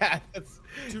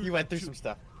 you went through some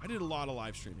stuff. I did a lot of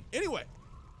live streaming. Anyway,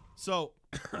 so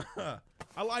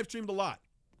I live streamed a lot,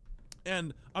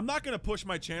 and I'm not gonna push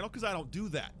my channel because I don't do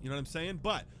that. You know what I'm saying?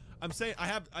 But I'm saying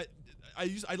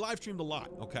I live streamed a lot.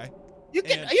 Okay. You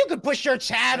can push your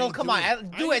channel. Come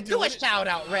on, do a shout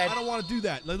out, Red. I don't want to do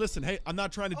that. Listen, hey, I'm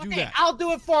not trying to do that. I'll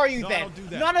do it for you then. I don't do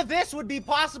that. None of this would be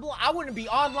possible. I wouldn't be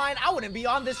online. I wouldn't be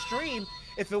on this stream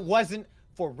if it wasn't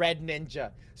for Red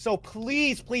Ninja. So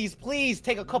please, please, please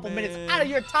take a couple minutes out of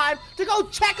your time to go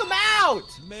check them out.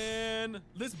 Man,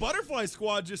 this Butterfly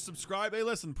Squad just subscribed. Hey,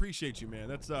 listen, appreciate you, man.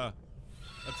 That's good.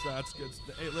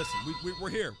 Hey, listen, we're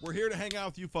here. We're here to hang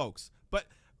out with you folks. But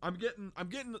I'm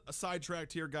getting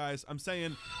sidetracked here, guys. I'm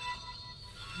saying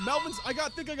I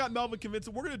think I got Melvin convinced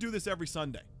that we're gonna do this every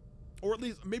Sunday, or at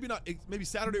least maybe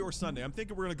Saturday or Sunday. I'm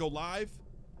thinking we're gonna go live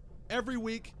every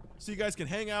week so you guys can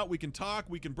hang out. We can talk.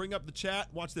 We can bring up the chat.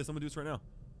 Watch this. I'm gonna do this right now.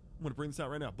 I'm gonna bring this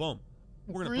out right now. Boom.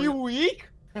 We're gonna week?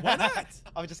 Why not?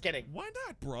 I'm just kidding. Why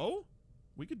not, bro?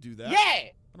 We could do that. Yeah.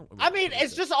 I mean,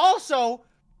 it's just also,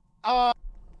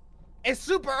 it's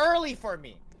super early for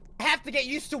me. I have to get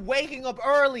used to waking up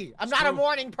early. I'm not a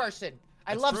morning person.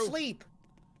 I love sleep.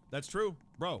 That's true,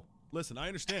 bro. Listen, I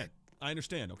understand.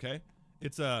 Okay,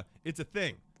 it's a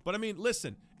thing. But I mean,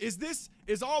 listen,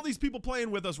 is all these people playing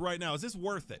with us right now? Is this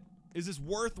worth it? Is this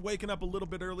worth waking up a little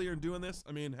bit earlier and doing this?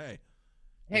 I mean, hey.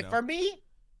 Hey, for me,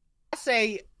 I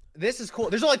say this is cool.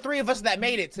 There's only 3 of us that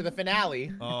made it to the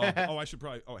finale. I should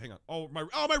probably. Oh, hang on. Oh, my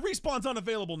respawn's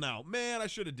unavailable now. Man, I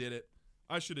should have did it.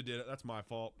 That's my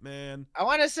fault, man. I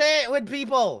want to say it with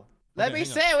people. Let me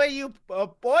say it with you,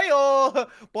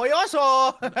 boyoso.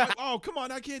 Oh, come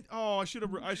on, I can't. Oh, I should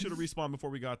have respawned before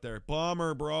we got there.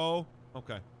 Bummer, bro.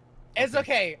 Okay. It's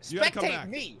okay. Spectate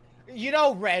me. You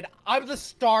know, Red, I'm the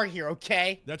star here,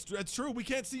 okay? That's true. We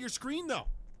can't see your screen though.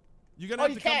 You're gonna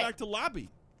have to come back to lobby.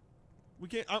 We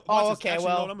can't. Okay. Actually, well, you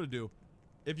know what I'm gonna do?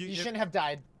 You shouldn't have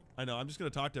died. I know. I'm just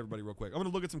gonna talk to everybody real quick. I'm gonna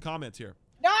look at some comments here.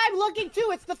 No, I'm looking too.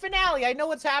 It's the finale. I know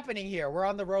what's happening here. We're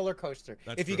on the roller coaster.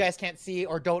 If you guys can't see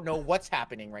or don't know what's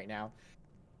happening right now.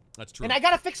 That's true. And I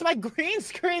gotta fix my green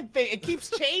screen thing. It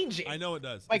keeps changing. I know it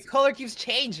does. My color keeps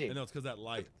changing. I know, it's because the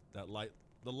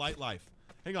light life.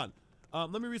 Hang on.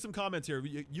 Let me read some comments here.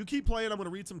 You keep playing. I'm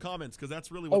gonna read some comments because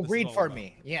that's really what this is all about.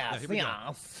 Me. Yeah.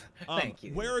 Thank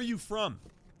you. Where are you from?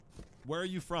 Where are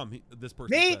you from? This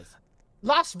person says.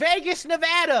 Las Vegas,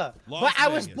 Nevada. I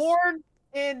was born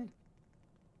in.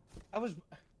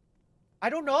 I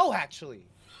don't know actually.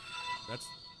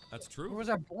 That's true. Where was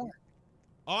I born?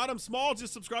 Autumn Small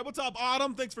just subscribed. What's up,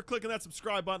 Autumn? Thanks for clicking that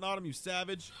subscribe button. Autumn, you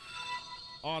savage.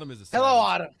 Autumn is a savage. Hello,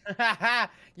 Autumn.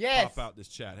 Yes. Pop out this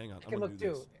chat. Hang on. I'm going to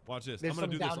do this. Watch this. I'm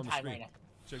going to do this on the screen. Right,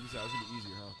 check this out. It's going to be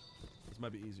easier, huh? This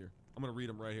might be easier. I'm going to read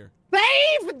them right here.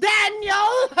 Save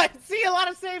Daniel! I see a lot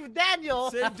of Save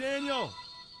Daniel. Save Daniel.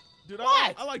 Dude,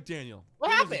 I like Daniel. What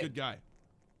Daniel's happened? a good guy.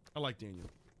 I like Daniel.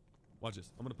 Watch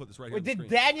this. I'm going to put this right here Wait, on the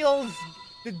screen.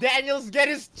 Did Daniels get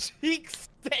his cheeks?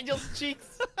 Daniel's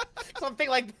cheeks? Something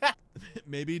like that.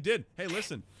 Maybe he did. Hey,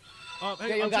 listen. Hey,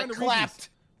 Daniel I'm trying got to clapped. read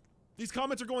these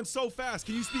comments are going so fast.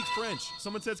 Can you speak French?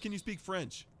 Someone says, can you speak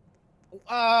French?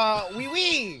 Oui,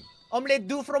 oui. Omelette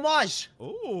du fromage.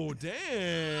 Oh,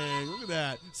 dang. Look at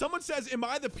that. Someone says, am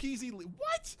I the PZ leader?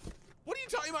 What? What are you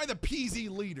talking about? Am I the PZ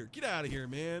leader? Get out of here,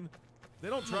 man. They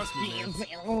don't trust me, man.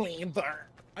 Leader.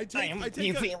 I take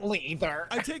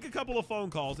a couple of phone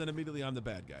calls and immediately I'm the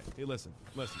bad guy. Hey, listen,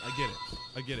 I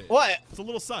get it. What? It's a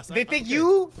little sus. They think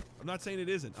you? I'm not saying it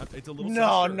isn't. It's a little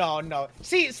sus. No.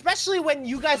 See, especially when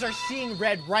you guys are seeing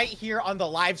Red right here on the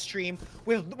live stream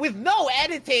with no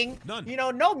editing. None. You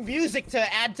know, no music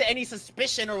to add to any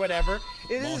suspicion or whatever.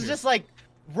 This is just like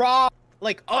raw,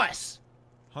 like us.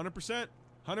 100%.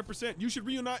 You should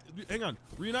reunite. Hang on.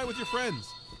 Reunite with your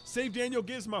friends. Save Daniel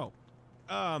Gizmo.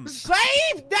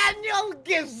 Save Daniel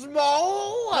Gizmo!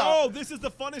 Oh, this is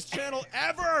the funnest channel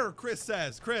ever, Chris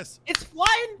says. Chris. It's fun.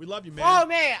 We love you, man. Oh,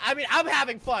 man. I mean, I'm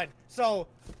having fun. So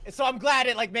I'm glad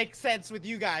it, like, makes sense with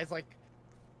you guys. Like,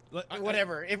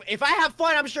 whatever. If I have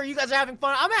fun, I'm sure you guys are having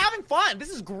fun. I'm having fun. This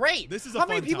is great. This is a How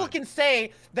fun many people time. can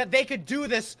say that they could do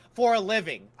this for a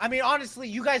living? I mean, honestly,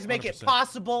 you guys make 100%. it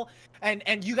possible,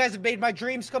 and you guys have made my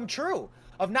dreams come true.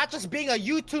 Of not just being a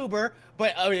YouTuber,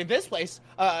 but in this place,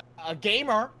 a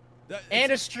gamer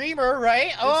and a streamer,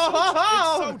 right?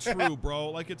 It's so true,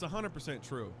 bro. Like, it's 100%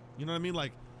 true. You know what I mean?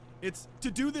 Like, it's to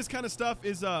do this kind of stuff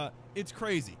is it's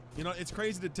crazy. You know, it's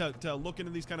crazy to look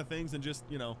into these kind of things and just,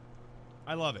 you know,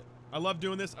 I love it. I love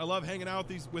doing this. I love hanging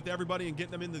out with everybody and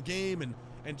getting them in the game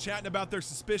and chatting about their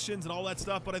suspicions and all that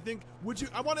stuff. But I think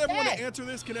I want everyone to answer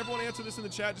this. Can everyone answer this in the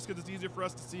chat just because it's easier for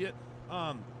us to see it?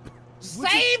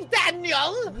 Save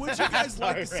Daniel! Would you guys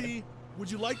like to see? Would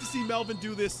you like to see Melvin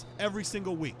do this every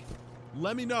single week?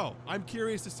 Let me know. I'm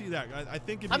curious to see that. I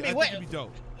think it'd be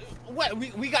dope. What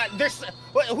we got?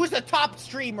 Who's the top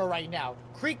streamer right now?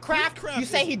 Creekcraft? You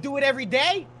say he'd do it every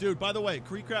day? Dude, by the way,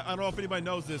 Creekcraft, I don't know if anybody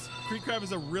knows this. Creekcraft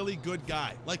is a really good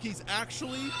guy. Like, he's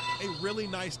actually a really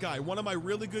nice guy. One of my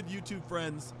really good YouTube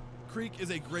friends. Creek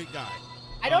is a great guy.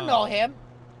 I don't know him.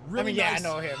 Really nice, I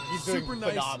know him. He's super doing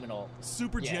nice, phenomenal.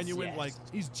 Super genuine. Yes. Like,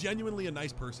 he's genuinely a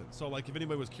nice person. So, like, if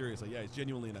anybody was curious, like, yeah, he's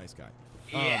genuinely a nice guy.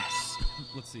 Yes.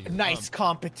 Let's see here. Nice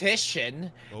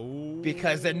competition. Oh.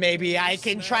 Because then maybe I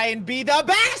can try and be the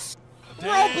best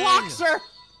Dang. Robloxer.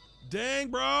 Dang,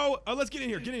 bro. Let's get in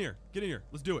here. Get in here.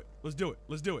 Let's do it.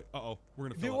 Uh-oh. We're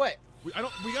gonna fill Do what? We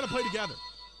gotta play together.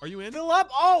 Are you in? Fill up?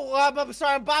 Oh, I'm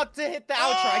sorry. I'm about to hit the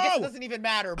outro. I guess it doesn't even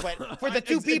matter. But for the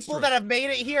two people that have made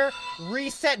it here,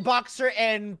 Reset Boxer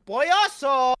and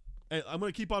Boyaso. Hey, I'm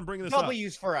gonna keep on bringing this up.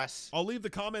 W's for us. I'll leave the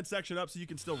comment section up so you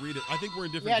can still read it. I think we're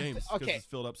in different games because it's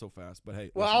filled up so fast. But hey.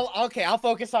 Well, I'll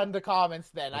focus on the comments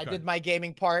then. Okay. I did my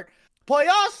gaming part.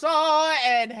 Boyaso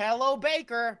and Hello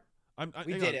Baker.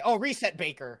 We did it. Oh, Reset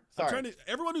Baker. Sorry.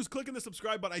 Everyone who's clicking the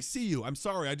subscribe button, I see you. I'm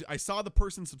sorry. I saw the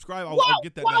person subscribe. I'll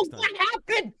get that next time. What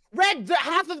happened? Red,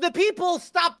 half of the people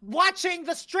stopped watching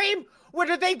the stream. Where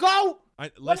did they go?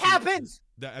 What happens?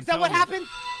 Is that what happened?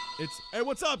 Hey,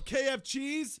 what's up, KF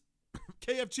Cheese?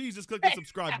 KF Cheese, just click the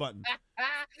subscribe button.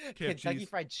 Kentucky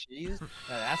Fried Cheese?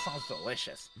 That sounds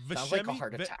delicious. Sounds like a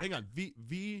heart attack. Hang on.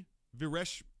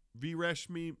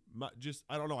 Vireshmi, just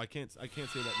I don't know. I can't say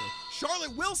that name.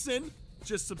 Charlotte Wilson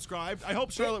just subscribed. I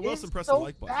hope Charlotte Wilson pressed the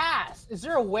like button. Fast. Is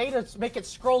there a way to make it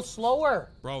scroll slower?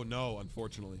 Bro, no,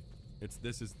 unfortunately.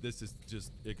 This is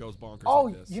just it goes bonkers. Oh,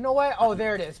 like this. You know what? Oh,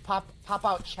 there it is. Pop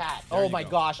out chat. Oh my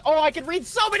gosh. Oh, I can read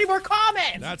so many more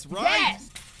comments. That's right. Yes.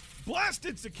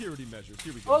 Blasted security measures.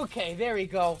 Here we go. Okay, there we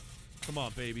go. Come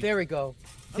on, baby. There we go.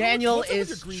 Daniel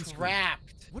is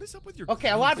trapped. What is up with your Okay,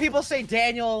 a lot of people say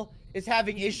Daniel is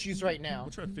having issues right now.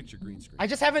 We'll try to fix your green screen. I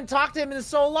just haven't talked to him in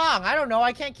so long. I don't know.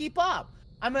 I can't keep up.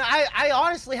 I mean, I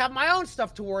honestly have my own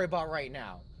stuff to worry about right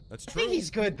now. That's true. I think he's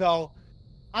good, though.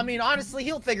 I mean, honestly,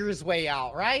 he'll figure his way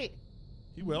out, right?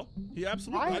 He will. He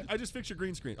absolutely. Right? I just fixed your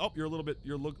green screen. Oh, you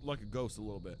look like a ghost a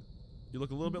little bit. You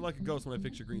look a little bit like a ghost when I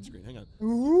fix your green screen. Hang on.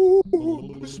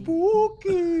 Ooh,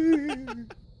 spooky.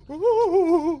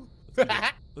 Ooh.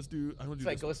 Let's do. I want to do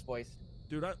like ghost voice.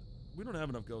 Dude, we don't have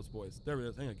enough ghost boys. There it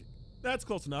is. Hang on. That's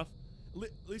close enough.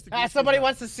 At least somebody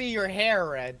wants to see your hair,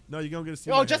 Red. No, you don't get to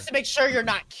see. Oh, just to make sure you're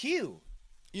not cute.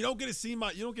 You don't get to see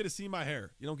my. You don't get to see my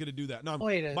hair. You don't get to do that. No,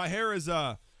 my hair is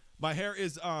I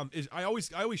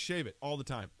always shave it all the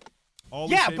time.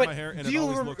 Always shave my hair, and do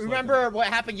you remember what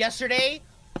happened yesterday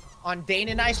on Dane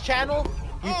and I's channel?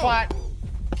 You fought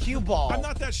Cue Ball. I'm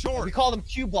not that short. We called him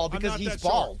Cue Ball because he's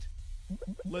bald.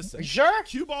 Listen, are you sure?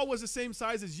 Cue Ball was the same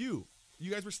size as you.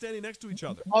 You guys were standing next to each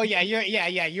other. Oh yeah,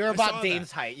 you're about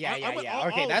Dane's height. Yeah.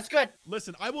 Okay, that's good.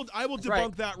 Listen, I will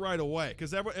debunk that right away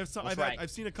because I've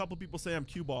seen a couple people say I'm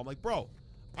Cue Ball. I'm like, bro,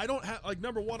 I don't have like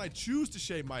number one, I choose to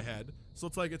shave my head, so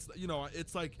it's like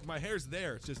it's like my hair's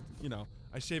there. It's just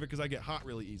I shave it because I get hot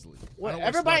really easily. Well,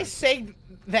 everybody's saying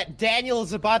that Daniel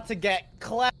is about to get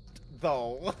cleft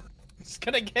though. He's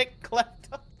gonna get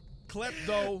klepto.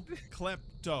 Klepto.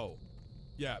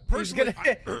 Yeah, personally,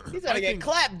 he's gonna get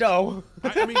klepto.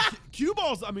 I mean, Cue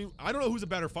Balls. I mean, I don't know who's a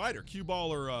better fighter, Cue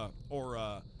Ball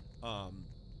or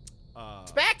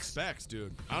Specs. Specs,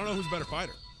 dude. I don't know who's a better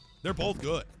fighter. They're both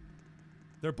good.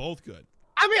 They're both good.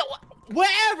 I mean,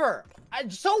 whatever.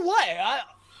 So what?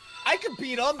 I could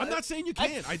beat them. I'm not saying you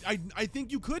can't. I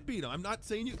think you could beat them. I'm not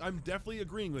saying you. I'm definitely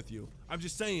agreeing with you. I'm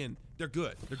just saying they're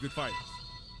good. They're good fighters.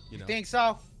 You think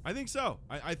so? I think so.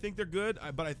 I think they're good,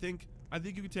 but I think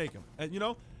you could take them. And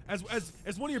as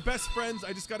one of your best friends,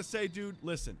 I just got to say, dude,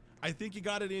 listen. I think you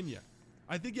got it in you.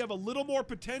 I think you have a little more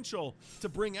potential to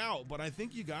bring out, but I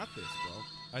think you got this,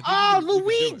 bro.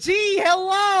 Luigi,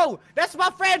 hello! That's my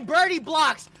friend Birdie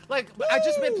Blocks. Like, I've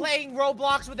just been playing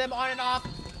Roblox with them on and off,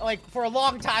 like, for a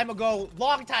long time ago.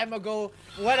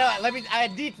 I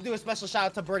need to do a special shout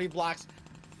out to Birdie Blocks.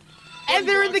 And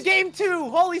they're in the game too.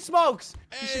 Holy smokes!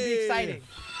 It should be exciting.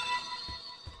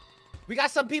 We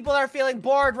got some people that are feeling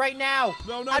bored right now.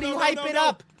 How do you hype it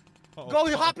up?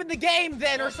 Go hop in the game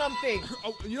then or something.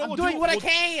 I'm doing what I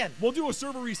can. We'll do a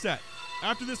server reset.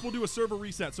 After this, we'll do a server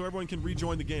reset so everyone can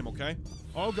rejoin the game, okay?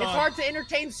 Oh, God. It's hard to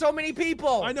entertain so many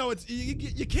people. I know.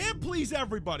 You can't please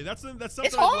everybody. That's something.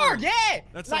 It's hard, yeah.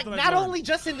 That's like not only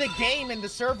just in the game and the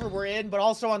server we're in, but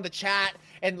also on the chat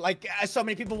and like so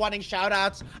many people wanting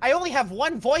shout-outs. I only have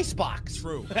one voice box.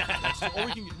 True. Or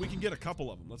we can get a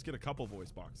couple of them. Let's get a couple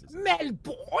voice boxes.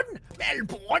 Melbourne.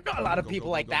 A lot of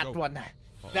people like that one.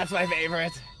 That's my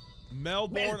favorite.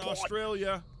 Melbourne,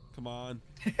 Australia. Come on.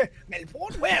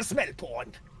 Melbourne? Where's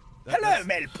Melbourne? Hello,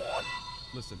 Melbourne.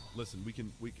 Listen. We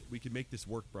can make this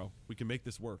work, bro. We can make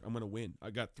this work. I'm gonna win.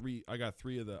 I got three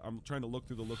of the. I'm trying to look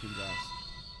through the looking glass.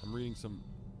 I'm reading some.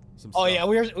 Oh yeah,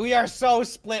 we are so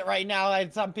split right now. I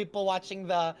had some people watching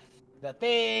the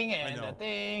thing and the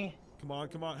thing. Come on.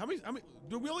 How many?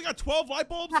 Dude, we only got 12 light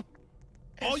bulbs.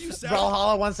 All you said.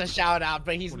 Brawlhalla wants a shout out,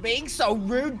 but he's being so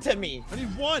rude to me. I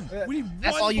need one. We need one.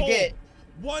 That's all you get.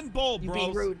 One bulb, bro. You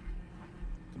being rude.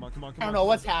 Come on. I don't know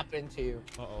what's happened to you.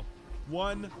 Uh-oh.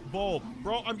 One bulb.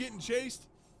 Bro, I'm getting chased.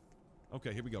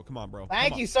 Okay, here we go. Come on, bro.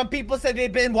 Thank you. Some people said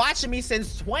they've been watching me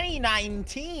since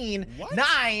 2019. What?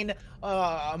 9,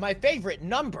 my favorite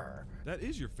number. That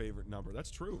is your favorite number. That's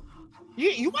true.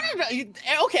 You want to know?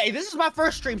 Okay, this is my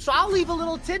first stream, so I'll leave a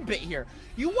little tidbit here.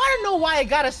 You want to know why I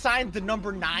got assigned the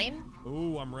number 9?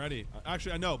 Ooh, I'm ready.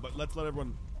 Actually, I know, but let's let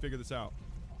everyone figure this out.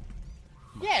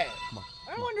 Yeah.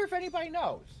 I wonder if anybody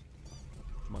knows.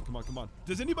 Come on.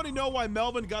 Does anybody know why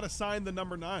Melvin got assigned the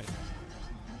number 9?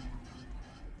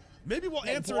 Maybe we'll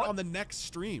answer it on the next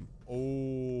stream.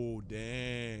 Oh,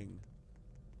 dang.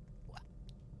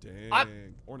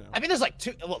 Or now. I mean, there's like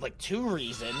two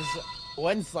reasons.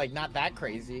 One's like not that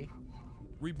crazy.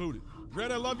 Rebooted.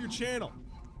 Red, I love your channel.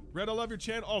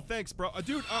 Oh, thanks, bro.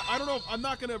 Dude, I don't know. I'm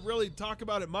not going to really talk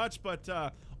about it much, but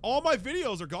all my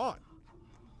videos are gone.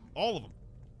 All of them.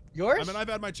 Yours? I mean, I've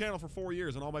had my channel for 4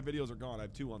 years, and all my videos are gone. I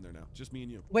have 2 on there now. Just me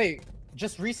and you. Wait,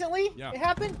 just recently? Yeah. It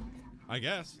happened? I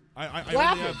guess. I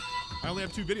only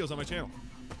have 2 videos on my channel.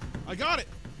 I got it.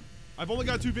 I've only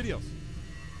got 2 videos.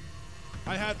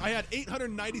 I had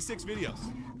 896 videos.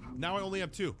 Now I only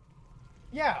have 2.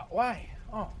 Yeah, why?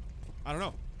 Oh. I don't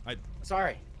know.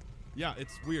 Sorry. Yeah,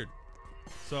 it's weird.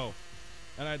 So,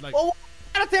 and I'd like. Well,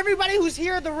 shout out to everybody who's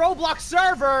here at the Roblox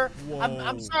server. Whoa.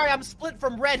 I'm sorry, I'm split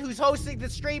from Red, who's hosting the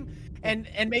stream, and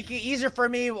making it easier for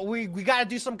me. We got to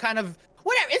do some kind of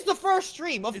whatever. It's the first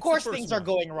stream. Of course, things are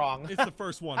going wrong. It's the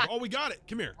first one. Oh, we got it.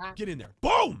 Come here. Get in there.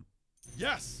 Boom.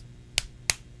 Yes.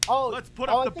 Oh, let's put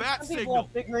up the bat some people signal. Are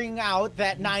figuring out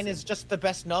that 9 is just the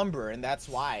best number, and that's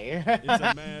why. It's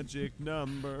a magic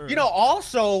number. You know,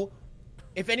 also,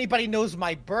 if anybody knows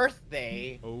my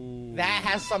birthday, oh, that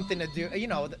has something to do. You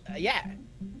know, yeah.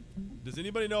 Does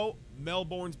anybody know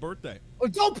Melbourne's birthday? Oh,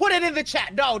 don't put it in the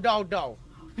chat. No. Don't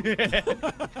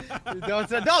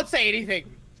say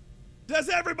anything. Does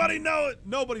everybody know it?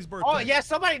 Nobody's birthday. Oh yeah,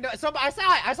 somebody know. I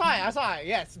saw it.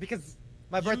 Yes, because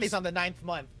my birthday's on the 9th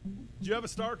month. Do you have a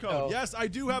star code? Oh. Yes, I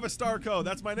do have a star code.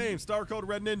 That's my name, Star Code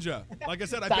Red Ninja. Like I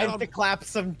said, Time to clap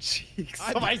some cheeks.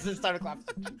 Somebody said time to clap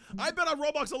some cheeks. I've been on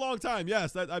Roblox a long time.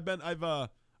 Yes, I've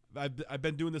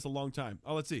been doing this a long time.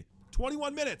 Oh, let's see.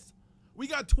 21 minutes. We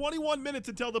got 21 minutes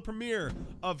until the premiere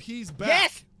of He's Back.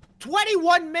 Yes,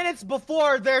 21 minutes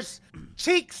before there's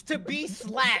cheeks to be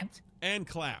slapped. And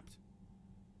clapped.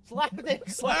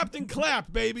 Slapped and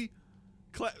clapped, baby.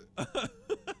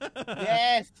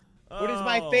 Yes. What is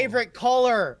my favorite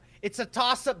color? It's a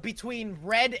toss-up between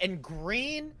red and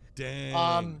green.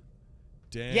 Dang.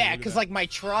 Yeah, because like my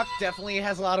truck definitely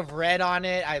has a lot of red on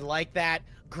it. I like that.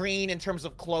 Green in terms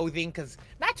of clothing, because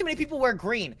not too many people wear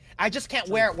green. I just can't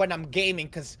wear it when I'm gaming,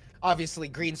 because obviously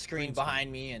green screen behind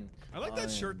me. And I like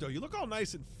that shirt though. You look all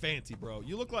nice and fancy, bro.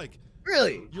 You look like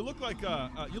really. You look like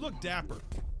you look dapper.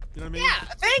 You know what I mean? Yeah,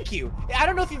 thank you. I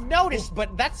don't know if you've noticed,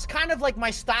 but that's kind of like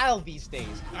my style these days.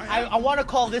 I want to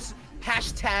call this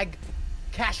hashtag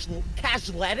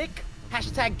cashletic.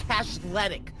 Hashtag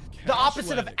cashletic. The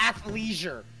opposite of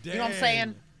athleisure. You know what I'm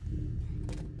saying?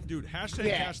 Dude,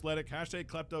 hashtag cashletic, hashtag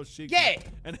kleptos chic,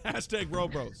 and hashtag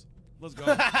robros. Let's go.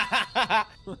 Yeah,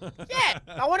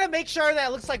 I want to make sure that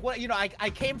it looks like what, you know, I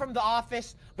came from the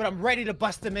office, but I'm ready to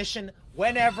bust a mission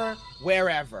whenever,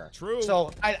 wherever. True.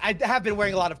 So I have been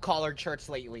wearing a lot of collared shirts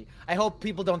lately. I hope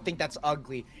people don't think that's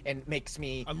ugly and makes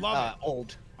me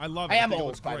old. I love it. I am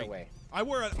old, by the way. I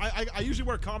usually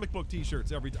wear comic book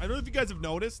t-shirts every time. I don't know if you guys have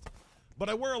noticed, but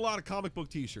I wear a lot of comic book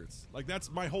t-shirts. Like that's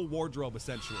my whole wardrobe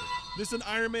essentially. This is an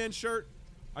Iron Man shirt.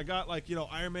 I got like, you know,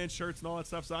 Iron Man shirts and all that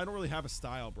stuff, so I don't really have a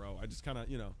style, bro. I just kind of,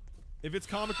 you know, if it's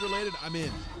comic related, I'm in.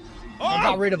 Oh! I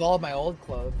got rid of all of my old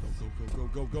clothes.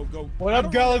 Go. What up,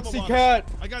 Galaxy Cat?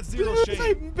 I got zero shade.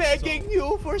 I'm begging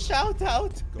you for shout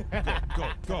out.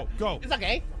 Go. It's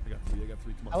okay. I got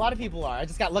three. Come on. A lot of people are. I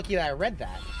just got lucky that I read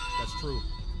that. That's true.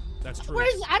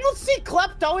 I don't see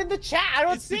Klepto in the chat. I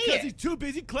don't see it. It's because he's too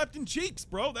busy klepting cheeks,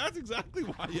 bro. That's exactly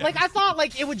why. Like I thought,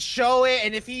 like it would show it,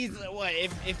 and if he's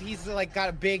if he's like got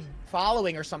a big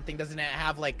following or something, doesn't it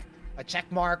have like a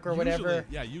check mark or whatever?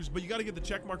 Yeah, but you got to get the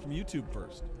check mark from YouTube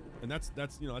first, and that's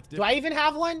you know that's different. Do I even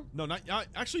have one? No, not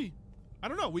actually. I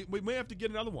don't know. We may have to get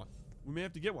another one. We may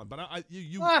have to get one, but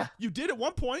you did at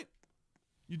one point.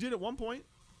 You did at one point,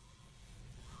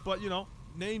 but you know.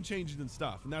 Name changes and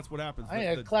stuff, and that's what happens.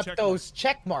 Klepto's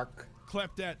check mark.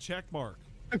 Klep that check mark.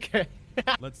 Okay.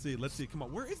 Let's see. Come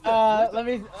on. Where is that? Let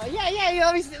me.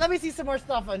 Let me see some more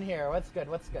stuff on here. What's good?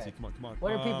 See, come on.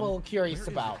 What are people curious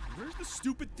about? Where's the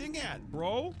stupid thing at,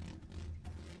 bro?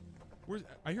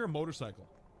 I hear a motorcycle.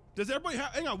 Does everybody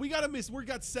have? Hang on. We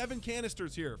got 7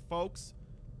 canisters here, folks.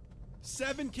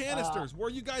 7 canisters. Where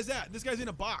are you guys at? This guy's in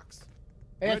a box.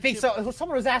 I think so.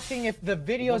 Someone was asking if the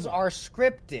videos are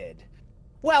scripted.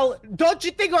 Well, don't you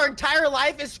think our entire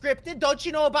life is scripted? Don't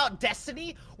you know about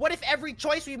destiny? What if every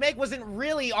choice we make wasn't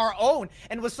really our own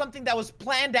and was something that was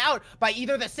planned out by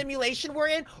either the simulation we're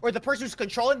in or the person who's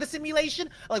controlling the simulation?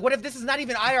 Like, what if this is not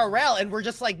even IRL and we're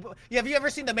just like, have you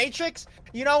ever seen The Matrix?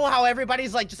 You know how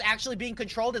everybody's like just actually being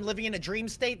controlled and living in a dream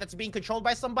state that's being controlled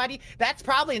by somebody? That's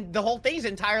probably, the whole thing's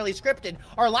entirely scripted.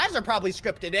 Our lives are probably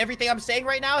scripted. Everything I'm saying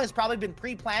right now has probably been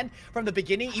pre-planned from the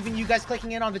beginning, even you guys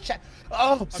clicking in on the chat.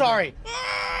 Oh, sorry.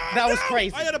 That was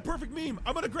crazy. I had a perfect meme.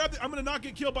 I'm gonna not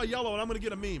get killed by yellow, and I'm gonna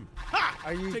get a meme. Ha!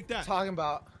 Are you Take that. talking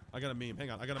about? I got a meme. Hang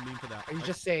on. I got a meme for that. Are you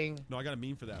just saying? No, I got a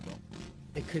meme for that, bro.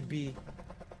 It could be.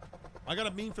 I got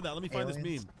a meme for that. Let me find this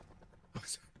meme.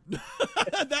 Not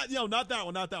that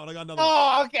one. I got another one.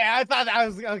 Oh, okay. I thought that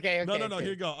was okay. No.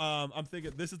 Here you go. I'm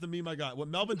thinking this is the meme I got. What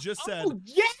Melvin just said. Oh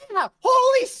yeah!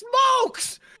 Holy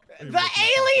smokes! The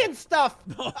alien stuff.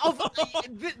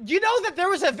 You know that there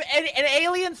was an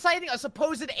alien sighting, a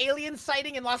supposed alien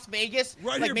sighting in Las Vegas,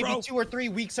 right like here, maybe bro. 2 or 3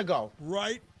 weeks ago.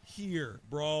 Right here,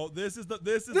 bro. This is the.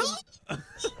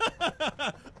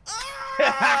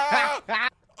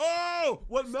 Oh,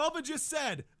 what Melvin just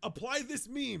said. Apply this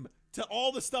meme to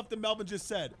all the stuff that Melvin just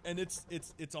said, and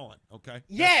it's on, okay?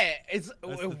 Yeah,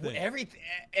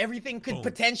 everything could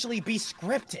potentially be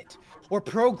scripted or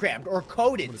programmed or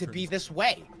coded to be this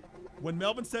way. When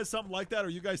Melvin says something like that, or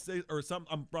you guys say, or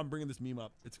something, I'm bringing this meme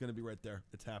up. It's gonna be right there.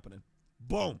 It's happening.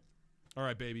 Boom. All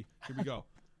right, baby. Here we go.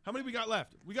 How many we got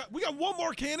left? We got one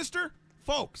more canister,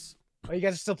 folks. Oh, you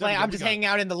guys are still playing? I'm just hanging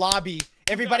out in the lobby.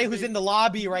 Everybody who's in the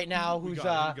lobby right now, who's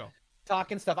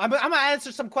talking stuff. I'm gonna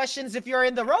answer some questions if you're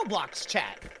in the Roblox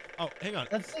chat. Oh, hang on.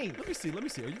 Let's see. Let me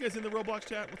see. Are you guys in the Roblox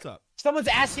chat? What's up? Someone's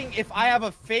asking if I have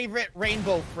a favorite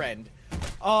rainbow friend.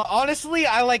 Honestly,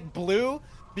 I like blue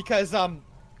because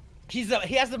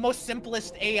he has the most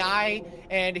simplest AI,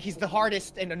 and he's the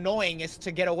hardest and annoyingest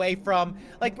to get away from.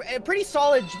 Like, a pretty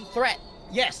solid threat.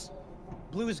 Yes,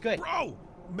 blue is good. Bro,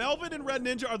 Melvin and Red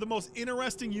Ninja are the most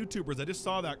interesting YouTubers. I just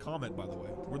saw that comment, by the way.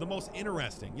 We're the most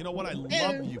interesting. You know what? I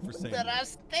love you for saying that.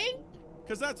 Interesting?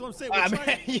 Because that's what I'm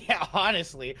saying. Yeah,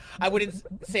 honestly, I wouldn't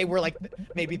say we're like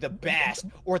maybe the best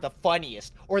or the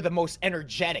funniest or the most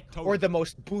energetic or the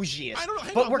most bougiest. I don't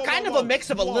know. But we're kind of a mix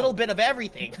of a little bit of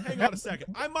everything. Hang on a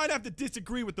second. I might have to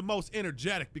disagree with the most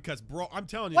energetic because, bro, I'm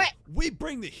telling you, we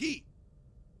bring the heat.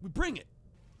 We bring it.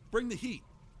 Bring the heat.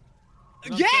 You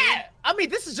know yeah, I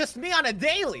mean, this is just me on a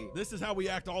daily. This is how we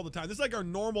act all the time. This is like our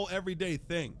normal everyday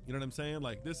thing. You know what I'm saying?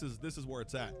 Like this is where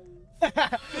it's at.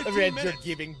 Red, you're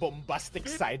giving bombastic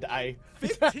side eye.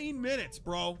 15 minutes,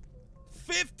 bro.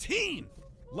 15.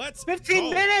 Let's 15 go.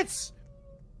 minutes.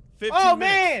 15 oh minutes.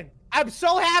 man, I'm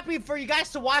so happy for you guys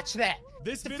to watch that.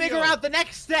 This to video, figure out the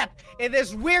next step in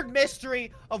this weird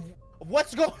mystery of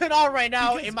what's going on right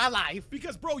now in my life.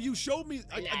 Because, bro, you showed me,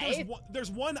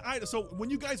 there's one item. So when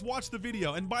you guys watch the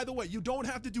video, and by the way, you don't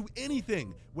have to do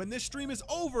anything. When this stream is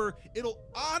over, it'll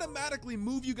automatically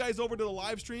move you guys over to the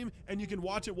live stream, and you can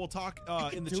watch it. We'll talk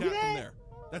in the chat from there.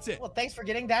 That's it. Well, thanks for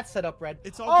getting that set up, Red.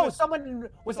 It's all good. Someone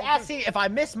was asking if I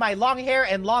miss my long hair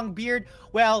and long beard.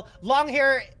 Well, long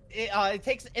hair,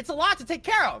 it's a lot to take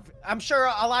care of. I'm sure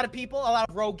a lot of people, a lot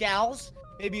of Ro gals,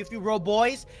 maybe a few Ro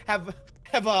boys have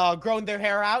grown their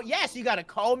hair out. Yes, you gotta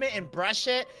comb it and brush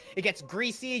it. It gets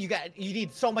greasy. You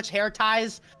need so much hair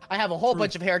ties. I have a whole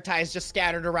bunch of hair ties just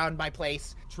scattered around my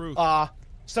place. Truth.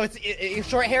 So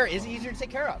short hair is easier to take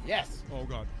care of. Yes. Oh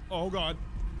god. Oh god.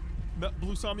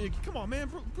 Blue saw me again. Come on,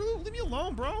 man. Blue, leave me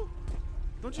alone, bro.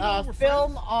 Don't you know we're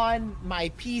film friends? On my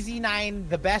PZ9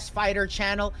 The Best Fighter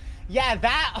channel. Yeah,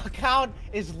 that account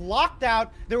is locked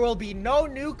out. There will be no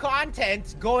new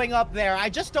content going up there. I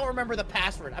just don't remember the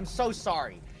password. I'm so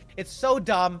sorry. It's so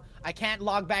dumb. I can't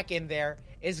log back in there.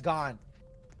 It's gone.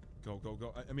 Go, go,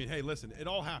 go. I mean, hey, listen, it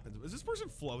all happens. Is this person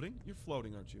floating? You're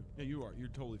floating, aren't you? Yeah, you are. You're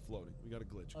totally floating. We got a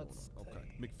glitch going on. Okay.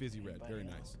 McFizzy Red. Very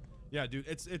nice. Yeah, dude,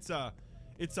 it's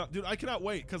dude, I cannot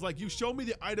wait because like you show me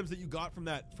the items that you got from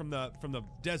the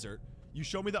desert. You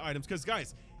show me the items because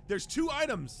guys, there's 2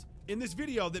 items in this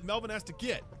video that Melvin has to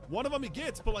get. One of them he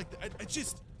gets, but like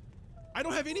I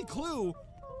don't have any clue.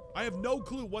 I have no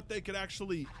clue what they could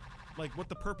actually, like what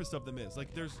the purpose of them is. Like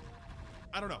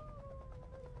I don't know.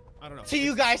 To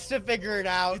you guys to figure it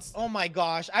out. Oh my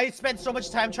gosh, I spent so much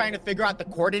time trying to figure out the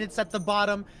coordinates at the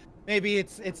bottom. Maybe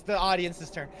it's the audience's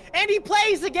turn. And he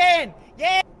plays again.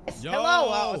 Yes. Yo.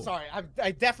 Hello. Oh, sorry.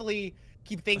 I definitely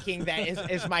keep thinking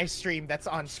that is my stream that's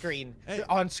on screen. Hey.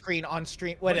 On screen,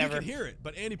 whatever. But he can hear it,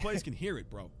 but Andy Playz can hear it,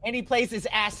 bro. Andy Playz is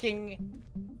asking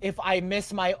if I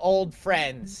miss my old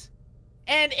friends.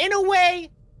 And in a way,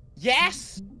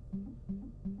 yes.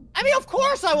 I mean, of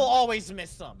course I will always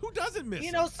miss them. Who doesn't miss them?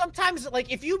 You know, sometimes,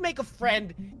 like, if you make a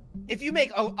friend, if you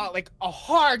make a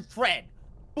hard friend,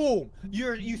 boom,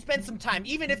 you spend some time,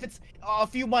 even if it's a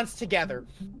few months together,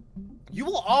 you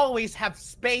will always have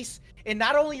space in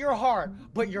not only your heart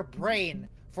but your brain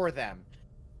for them.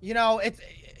 You know, it's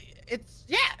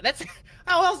yeah, that's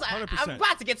how else. I'm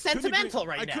about to get sentimental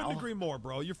right now. I couldn't agree more,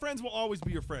 bro. Your friends will always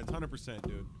be your friends, 100%,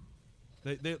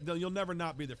 dude. You'll never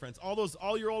not be their friends.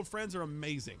 All your old friends are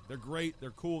amazing. They're great.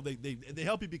 They're cool. They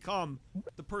help you become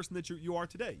the person that you are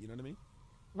today. You know what I mean?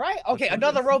 Right. Okay.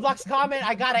 Another Roblox comment.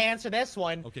 I gotta answer this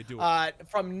one. Okay, do it.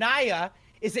 From Naya,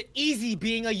 is it easy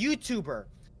being a YouTuber?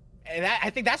 And I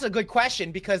think that's a good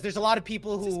question because there's a lot of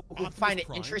people who find it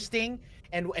interesting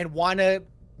and want to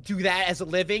do that as a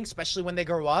living, especially when they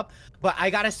grow up. But I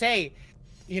gotta say,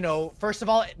 you know, first of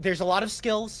all, there's a lot of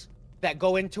skills that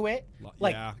go into it,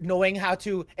 like knowing how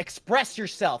to express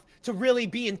yourself, to really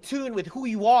be in tune with who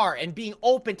you are and being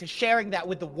open to sharing that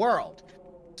with the world.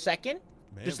 Second,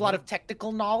 there's a lot of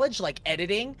technical knowledge, like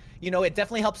editing. You know, it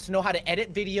definitely helps to know how to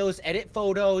edit videos, edit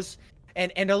photos,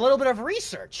 and a little bit of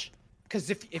research. Because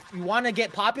if you want to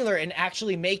get popular and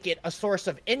actually make it a source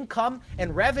of income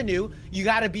and revenue, you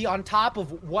got to be on top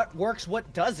of what works,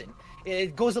 what doesn't.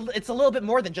 It's a little bit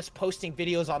more than just posting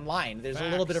videos online. There's a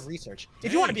little bit of research.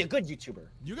 If you want to be a good YouTuber.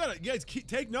 You guys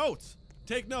take notes.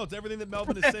 Take notes. Everything that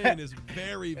Melvin is saying is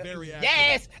very, very accurate.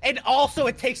 Yes, and also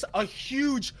it takes a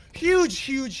huge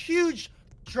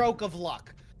stroke of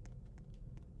luck.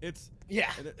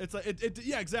 Yeah,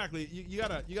 exactly. You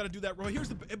gotta do that. Well,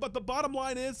 but the bottom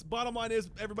line is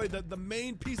everybody. The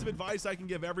main piece of advice I can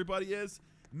give everybody is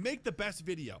make the best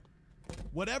video,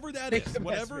 whatever that is,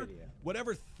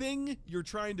 whatever thing you're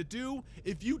trying to do.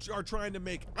 If you are trying to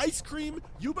make ice cream,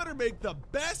 you better make the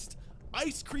best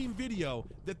ice cream video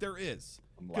that there is.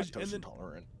 I'm lactose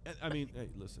intolerant. I mean, hey,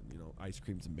 listen, you know, ice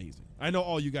cream's amazing. I know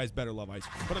all you guys better love ice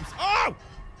cream, but oh!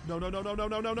 No.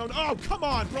 Oh, come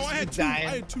on, bro. I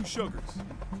had 2 sugars.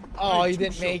 Oh, you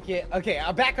didn't make it. Okay,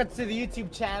 back up to the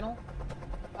YouTube channel.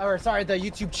 Or, sorry, the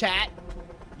YouTube chat.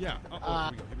 Yeah. Here we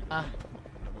go. No.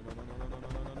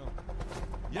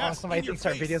 Yes, somebody thinks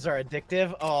our videos are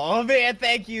addictive. Oh, man,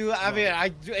 thank you. I mean,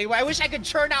 I wish I could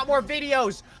churn out more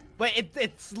videos. But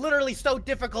it's literally so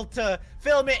difficult to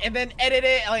film it and then edit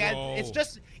it. Like it's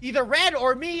just either Red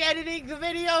or me editing the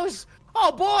videos.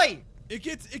 Oh boy! It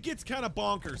gets kind of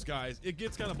bonkers, guys. It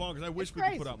gets kind of bonkers. I wish we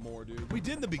could put out more, dude. We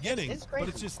did in the beginning, but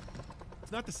it's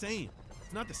not the same.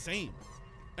 It's not the same.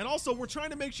 And also, we're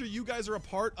trying to make sure you guys are a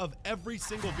part of every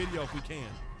single video if we can.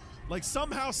 Like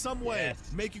somehow, some way,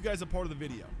 make you guys a part of the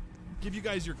video. Give you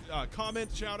guys your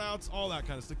comments, shout outs, all that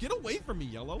kind of stuff. Get away from me,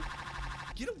 Yellow.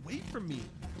 Get away from me.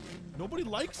 Nobody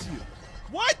likes you.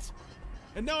 What?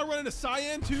 And now I run into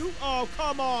Cyan too? Oh,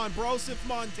 come on, bro. Sif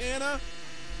Montana.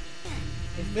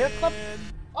 Is there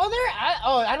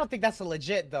I don't think that's a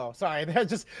legit though. Sorry, they're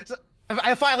just.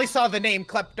 I finally saw the name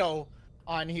Klepto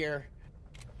on here.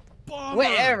 Bummer.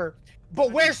 Whatever.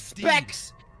 But where's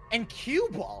Specs and Cue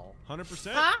Ball?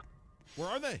 100%. Huh? Where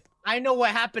are they? I know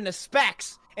what happened to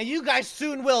Specs, and you guys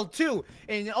soon will too,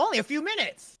 in only a few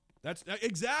minutes. That's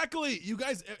exactly. You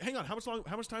guys, hang on. How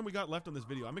much time we got left on this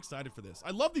video? I'm excited for this. I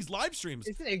love these live streams.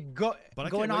 Isn't it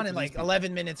going on in like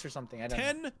 11 minutes or something? I don't know.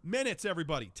 10 minutes,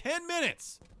 everybody. 10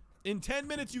 minutes. In 10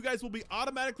 minutes, you guys will be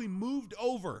automatically moved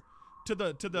over to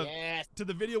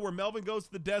the video where Melvin goes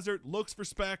to the desert, looks for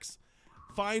Specs,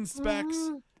 finds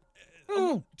Specs.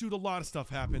 Dude, a lot of stuff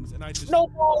happens, and I just.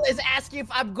 Snowball is asking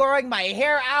if I'm growing my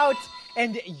hair out,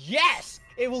 and yes.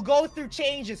 It will go through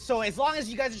changes, so as long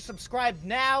as you guys are subscribed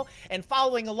now and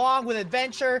following along with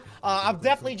Adventure, I'm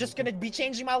definitely just going to be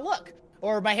changing my look.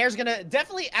 Or my hair's going to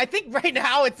definitely, I think right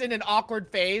now it's in an awkward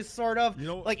phase, sort of. You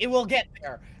know, like, it will get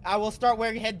there. I will start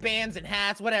wearing headbands and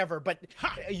hats, whatever, but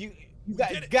you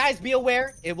guys be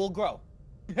aware, it will grow.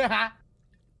 Okay,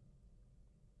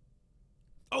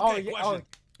 question.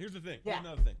 Here's the thing. Here's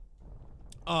another thing.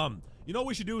 You know what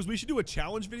we should do is we should do a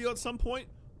challenge video at some point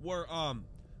where,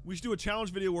 we should do a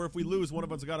challenge video where if we lose, one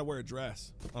of us got to wear a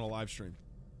dress on a live stream.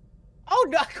 Oh,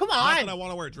 no, come on. Not that I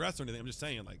want to wear a dress or anything. I'm just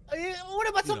saying, like. What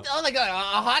about something like a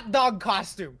hot dog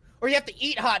costume? Or you have to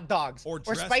eat hot dogs. Or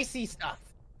spicy stuff.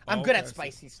 I'm good at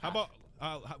spicy stuff.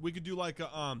 How about we could do like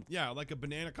a, like a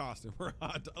banana costume or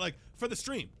like for the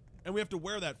stream. And we have to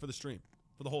wear that for the stream,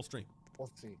 for the whole stream. We'll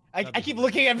see. I keep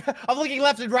looking I'm looking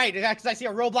left and right because I see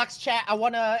a Roblox chat I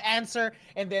want to answer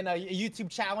and then a YouTube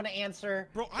chat I want to answer.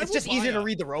 Bro, it's just easier to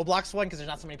read the Roblox one because there's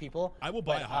not so many people. I will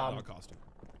buy a hot dog costume.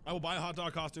 I will buy a hot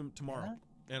dog costume tomorrow.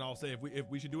 And I'll say if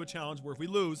we should do a challenge where if we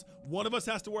lose, one of us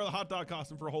has to wear the hot dog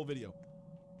costume for a whole video.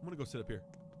 I'm going to go sit up here.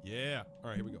 Yeah. All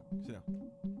right, here we go. Sit down.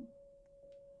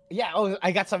 Yeah,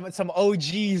 I got some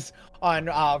OGs on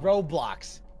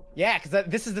Roblox. Yeah, because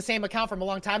this is the same account from a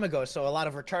long time ago, so a lot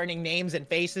of returning names and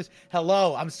faces.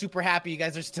 Hello, I'm super happy you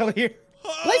guys are still here.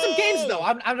 Play some games, though.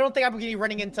 I don't think I'm going to be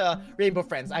running into Rainbow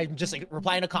Friends. I'm just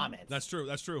replying to comments. That's true.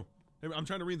 That's true. I'm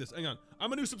trying to read this. Hang on.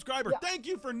 I'm a new subscriber. Yeah. Thank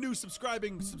you for new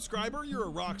subscribing subscriber. You're a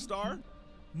rock star.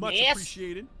 Much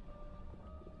appreciated.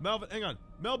 Melvin, hang on.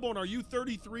 Melbourne, are you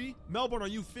 33? Melbourne, are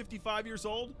you 55 years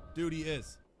old? Dude, he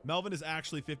is. Melvin is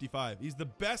actually 55. He's the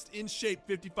best in shape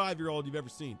 55-year-old you've ever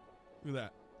seen. Look at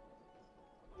that.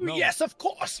 Melvin. Yes, of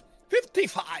course.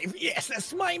 55. Yes,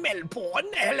 that's my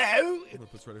Melbourne. Hello.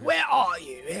 Right where are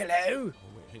you? Hello. Oh,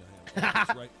 wait,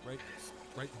 hang on.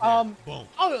 right there. Boom.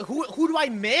 Oh, who do I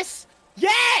miss? Yeah,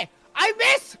 I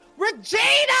miss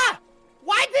Regina.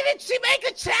 Why didn't she make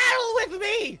a channel with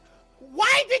me?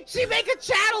 Why did she make a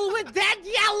channel with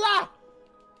Daniela?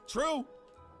 True.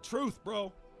 Truth,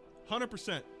 bro.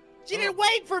 100%. She didn't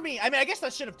wait for me. I mean, I guess I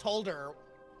should have told her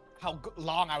how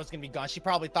long I was going to be gone. She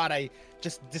probably thought I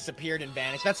just disappeared and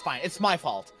vanished. That's fine. It's my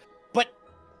fault. But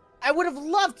I would have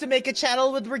loved to make a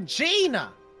channel with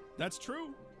Regina. That's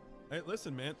true. Hey,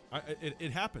 listen, man.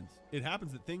 It happens. It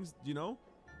happens that things, you know,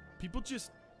 people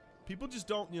just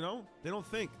don't, you know, they don't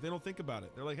think about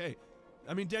it. They're like, hey,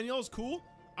 I mean, Danielle's cool.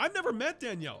 I've never met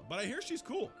Danielle, but I hear she's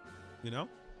cool, you know?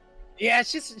 Yeah,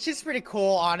 she's pretty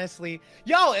cool, honestly.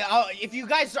 Yo, if you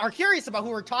guys are curious about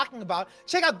who we're talking about,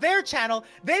 check out their channel.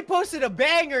 They posted a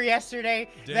banger yesterday.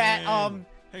 Dang. That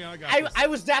hang on, I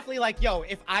was definitely like, yo,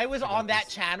 if I was on that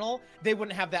channel, they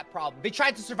wouldn't have that problem. They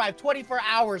tried to survive 24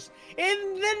 hours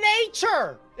in the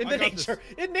nature. In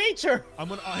nature. I'm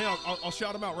gonna hang on. I'll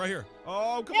shout them out right here.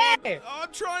 Oh, come on.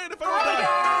 I'm trying. If I don't die.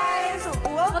 Hi guys,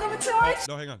 welcome to our.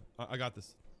 No, hang on. I got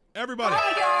this. Everybody.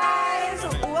 Hi guys,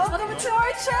 welcome to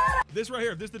our channel. This right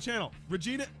here, this is the channel.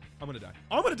 Regina, I'm gonna die.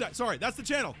 I'm gonna die. Sorry, that's the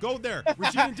channel. Go there.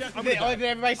 Regina and Dan, I'm gonna die. Did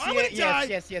everybody see it?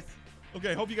 Yes.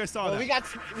 Okay, hope you guys saw that. We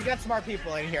got smart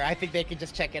people in here. I think they can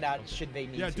just check it out should they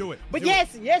need to. Yeah, do it. But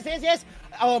yes. Yeah,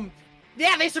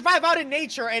 they survive out in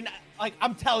nature, and like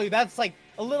I'm telling you, that's like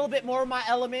a little bit more my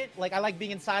element. Like I like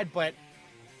being inside, but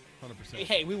 100%.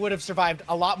 Hey, we would have survived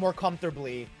a lot more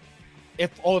comfortably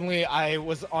if only I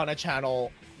was on a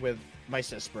channel with my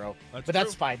sis, bro.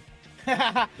 That's fine.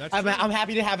 I'm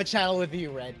happy to have a channel with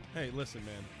you, Red. Hey, listen,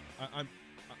 man.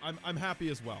 I'm happy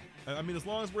as well. I mean, as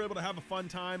long as we're able to have a fun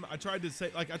time. I tried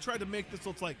to make this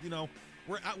look like, you know,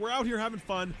 we're out here having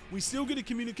fun. We still get to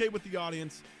communicate with the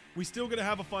audience. We still get to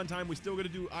have a fun time. We still get to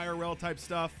do IRL type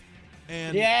stuff.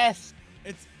 And yes,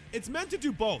 it's meant to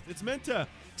do both. It's meant to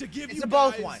give you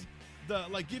guys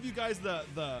give you guys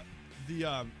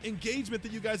the engagement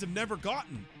that you guys have never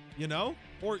gotten, you know,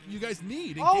 or you guys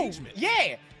need engagement. Oh,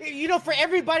 yeah, you know, for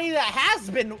everybody that has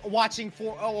been watching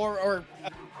for wow.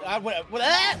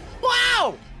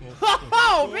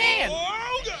 Oh man,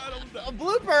 oh God, a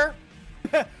blooper.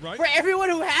 Right? For everyone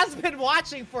who has been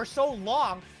watching for so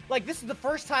long, like this is the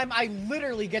first time I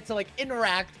literally get to like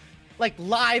interact like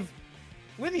live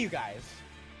with you guys.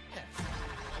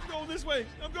 I'm going this way.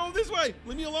 I'm going this way.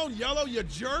 Leave me alone, Yellow, you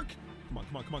jerk.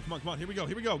 Come on. Here we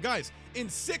go. Guys, in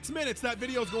 6 minutes, that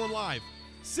video is going live.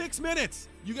 6 minutes.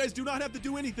 You guys do not have to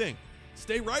do anything.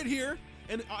 Stay right here,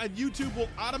 and YouTube will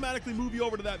automatically move you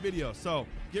over to that video. So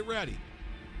get ready.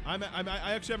 I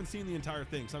actually haven't seen the entire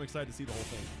thing, so I'm excited to see the whole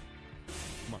thing.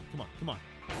 Come on.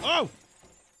 Oh!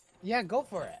 Yeah, go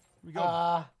for it.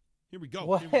 Here we go.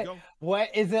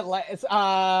 What is it like?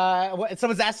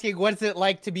 Someone's asking, what is it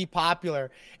like to be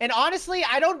popular? And honestly,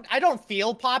 I don't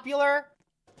feel popular.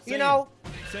 Same. You know,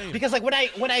 Same. Because like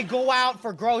when I go out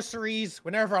for groceries,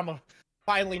 whenever I'm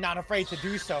finally not afraid to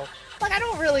do so, like I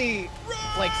don't really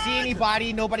like see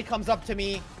anybody. Nobody comes up to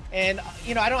me, and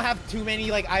you know I don't have too many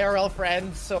like IRL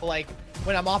friends. So like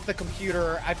when I'm off the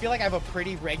computer, I feel like I have a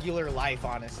pretty regular life,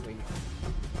 honestly.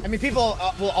 I mean, people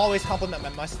will always compliment my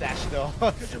mustache though,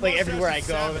 like everywhere I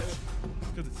go.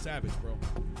 Because it's savage, bro.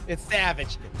 It's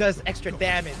savage. Does extra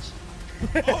damage.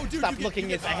 Oh, dude, Stop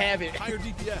looking as a habit. Higher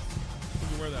DPS.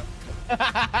 You wear that.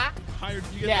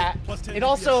 You get plus 10 it DPS.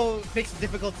 Also makes it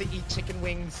difficult to eat chicken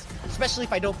wings, especially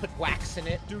if I don't put wax in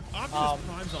it. Dude, Optimus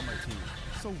Prime's on my team.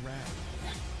 So rad.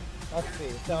 Let's see.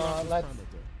 So let's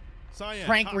Cyan,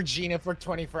 prank Regina for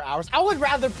 24 hours. I would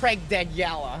rather prank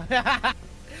Daniela.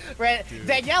 Right?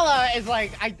 Daniela is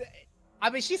like, I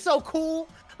mean, she's so cool.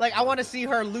 Like, I want to see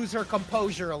her lose her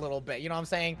composure a little bit. You know what I'm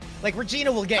saying? Like,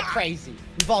 Regina will get crazy.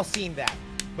 We've all seen that.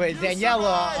 But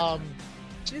Daniela,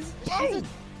 she's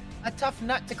a tough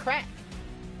nut to crack.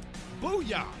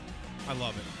 Booyah! I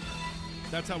love it.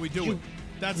 That's how we do it.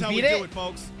 That's how we do it,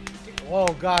 folks.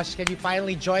 Oh gosh, can you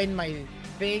finally join my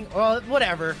thing? Well,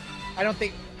 whatever. I don't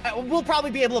think we'll probably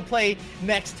be able to play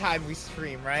next time we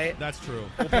stream, right? That's true.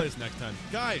 We'll play this next time,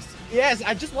 guys. Yes,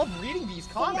 I just love reading these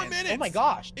comments. 4 minutes. Oh my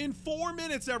gosh! In 4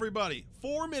 minutes, everybody.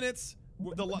 4 minutes.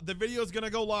 The video is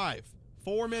gonna go live.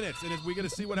 4 minutes, and we're gonna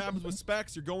see what happens with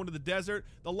Specs. You're going to the desert.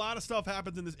 A lot of stuff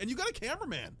happens in this, and you got a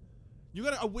cameraman. You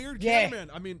got a weird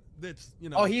cameraman. I mean, that's, you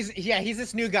know. Oh, he's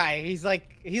this new guy. He's like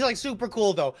super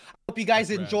cool though. I hope you guys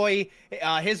enjoy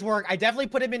his work. I definitely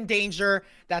put him in danger.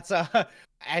 That's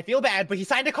I feel bad, but he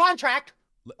signed a contract.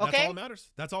 Okay. That's all that matters.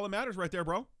 That's all that matters right there,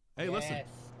 bro. Hey, listen.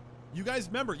 You guys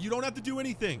remember, you don't have to do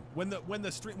anything. When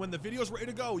the video's ready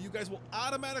to go, you guys will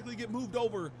automatically get moved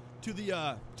over to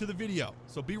the video.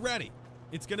 So be ready.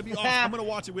 It's gonna be awesome. I'm gonna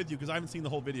watch it with you because I haven't seen the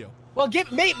whole video. Well,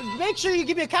 make sure you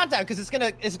give me a countdown because it's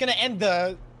gonna end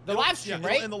the live stream,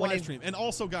 right? It'll end the live stream. And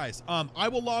also, guys, I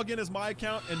will log in as my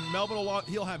account, and Melvin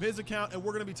he'll have his account, and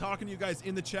we're gonna be talking to you guys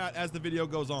in the chat as the video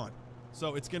goes on.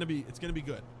 So it's gonna be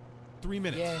good. 3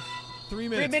 minutes. Yeah. 3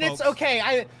 minutes. 3 minutes. Folks.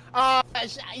 Okay.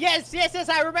 Yes.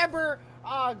 I remember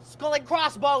Skull and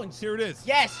Crossbones. Here it is.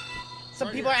 Yes. Some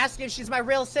people are asking if she's my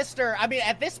real sister. I mean,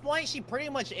 at this point, she pretty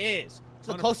much is. It's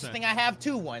the 100%. closest thing I have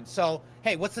to one. So,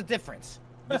 hey, what's the difference?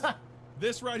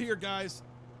 This right here, guys.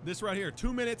 This right here.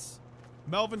 2 minutes.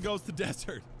 Melvin goes to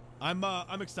desert. I'm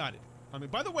excited. I mean,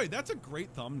 by the way, that's a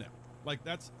great thumbnail. Like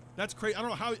that's great. I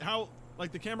don't know how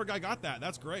like the camera guy got that.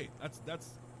 That's great.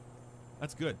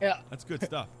 That's good. Yeah. That's good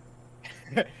stuff.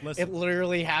 Listen, it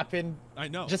literally happened. I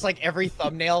know. Just like every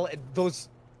thumbnail, those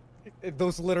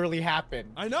literally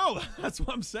happen. I know. That's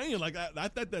what I'm saying. Like I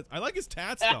like his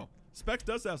tats though. Specs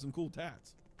does have some cool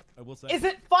tats. I will say. Is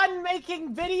it fun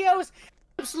making videos?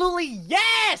 Absolutely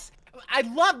yes. I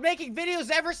love making videos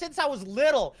ever since I was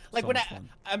little. Like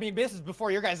I mean, this is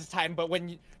before your guys' time, but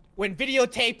when when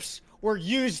videotapes were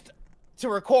used to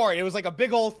record. It was like a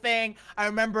big old thing. I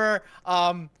remember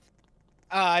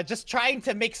just trying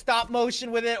to make stop motion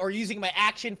with it, or using my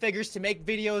action figures to make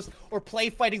videos, or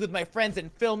play fighting with my friends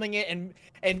and filming it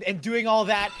and doing all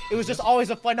that. It was just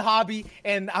always a fun hobby,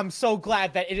 and I'm so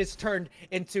glad that it has turned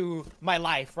into my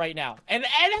life right now. And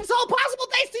it's all possible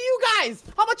thanks to you guys.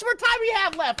 How much more time we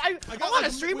have left? I want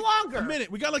to stream longer. A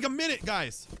minute. We got like a minute,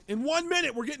 guys. In 1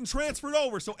 minute, we're getting transferred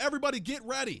over. So everybody get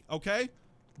ready, okay?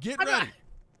 Get ready.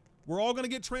 We're all going to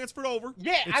get transferred over.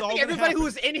 Yeah, I think everybody who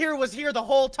was in here was here the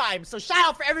whole time. So shout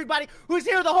out for everybody who's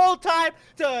here the whole time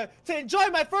to enjoy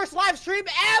my first live stream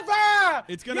ever.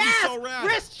 It's going to be so rad.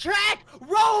 Wrist track,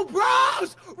 roll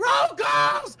bros, roll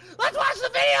girls. Let's watch the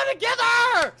video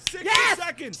together. 60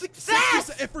 seconds.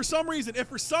 Success. If for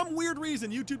some weird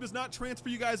reason YouTube does not transfer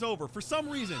you guys over, for some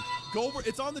reason, go over.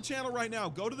 It's on the channel right now.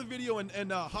 Go to the video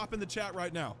and hop in the chat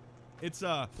right now. It's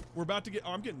we're about to get.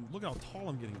 Oh, look how tall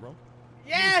I'm getting, bro.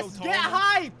 Yes, so get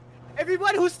hype!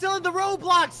 Everybody who's still in the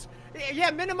Roblox, yeah,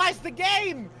 minimize the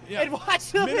game and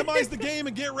watch the minimize the game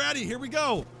and get ready. Here we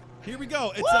go. Here we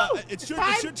go. It's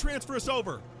it should transfer us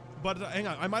over, but hang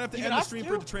on, I might have to end the stream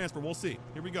for it to transfer. We'll see.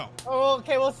 Here we go. Oh,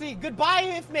 okay, we'll see.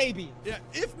 Goodbye, if maybe. Yeah,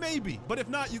 if maybe, but if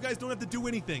not, you guys don't have to do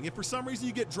anything. If for some reason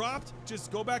you get dropped,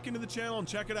 just go back into the channel and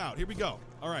check it out. Here we go.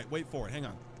 All right, wait for it. Hang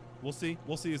on. We'll see.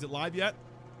 We'll see. Is it live yet?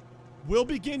 We'll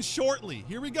begin shortly.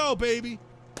 Here we go, baby.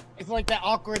 It's like that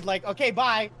awkward, like, okay,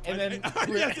 bye, and then.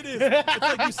 Yes, it is.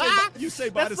 It's like you say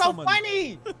bye to someone. That's so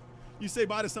funny. You say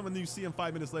bye to someone, then you see him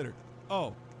 5 minutes later.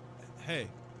 Oh, hey,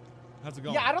 how's it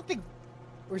going? Yeah, I don't think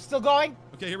we're still going.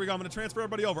 Okay, here we go. I'm gonna transfer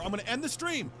everybody over. I'm gonna end the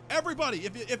stream. Everybody,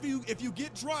 if you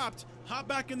get dropped, hop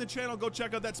back in the channel. Go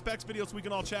check out that specs video so we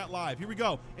can all chat live. Here we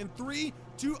go. In 3,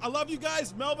 2. I love you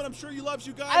guys, Melvin. I'm sure he loves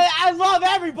you guys. I love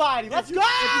everybody. Let's go.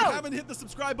 If you haven't hit the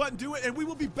subscribe button, do it, and we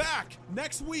will be back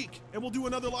next week, and we'll do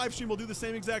another live stream. We'll do the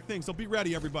same exact thing. So be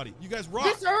ready, everybody. You guys rock.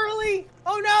 This early?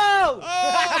 Oh no!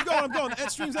 Oh, I'm going.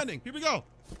 That stream's ending. Here we go.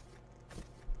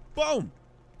 Boom.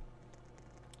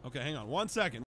 Okay, hang on 1 second.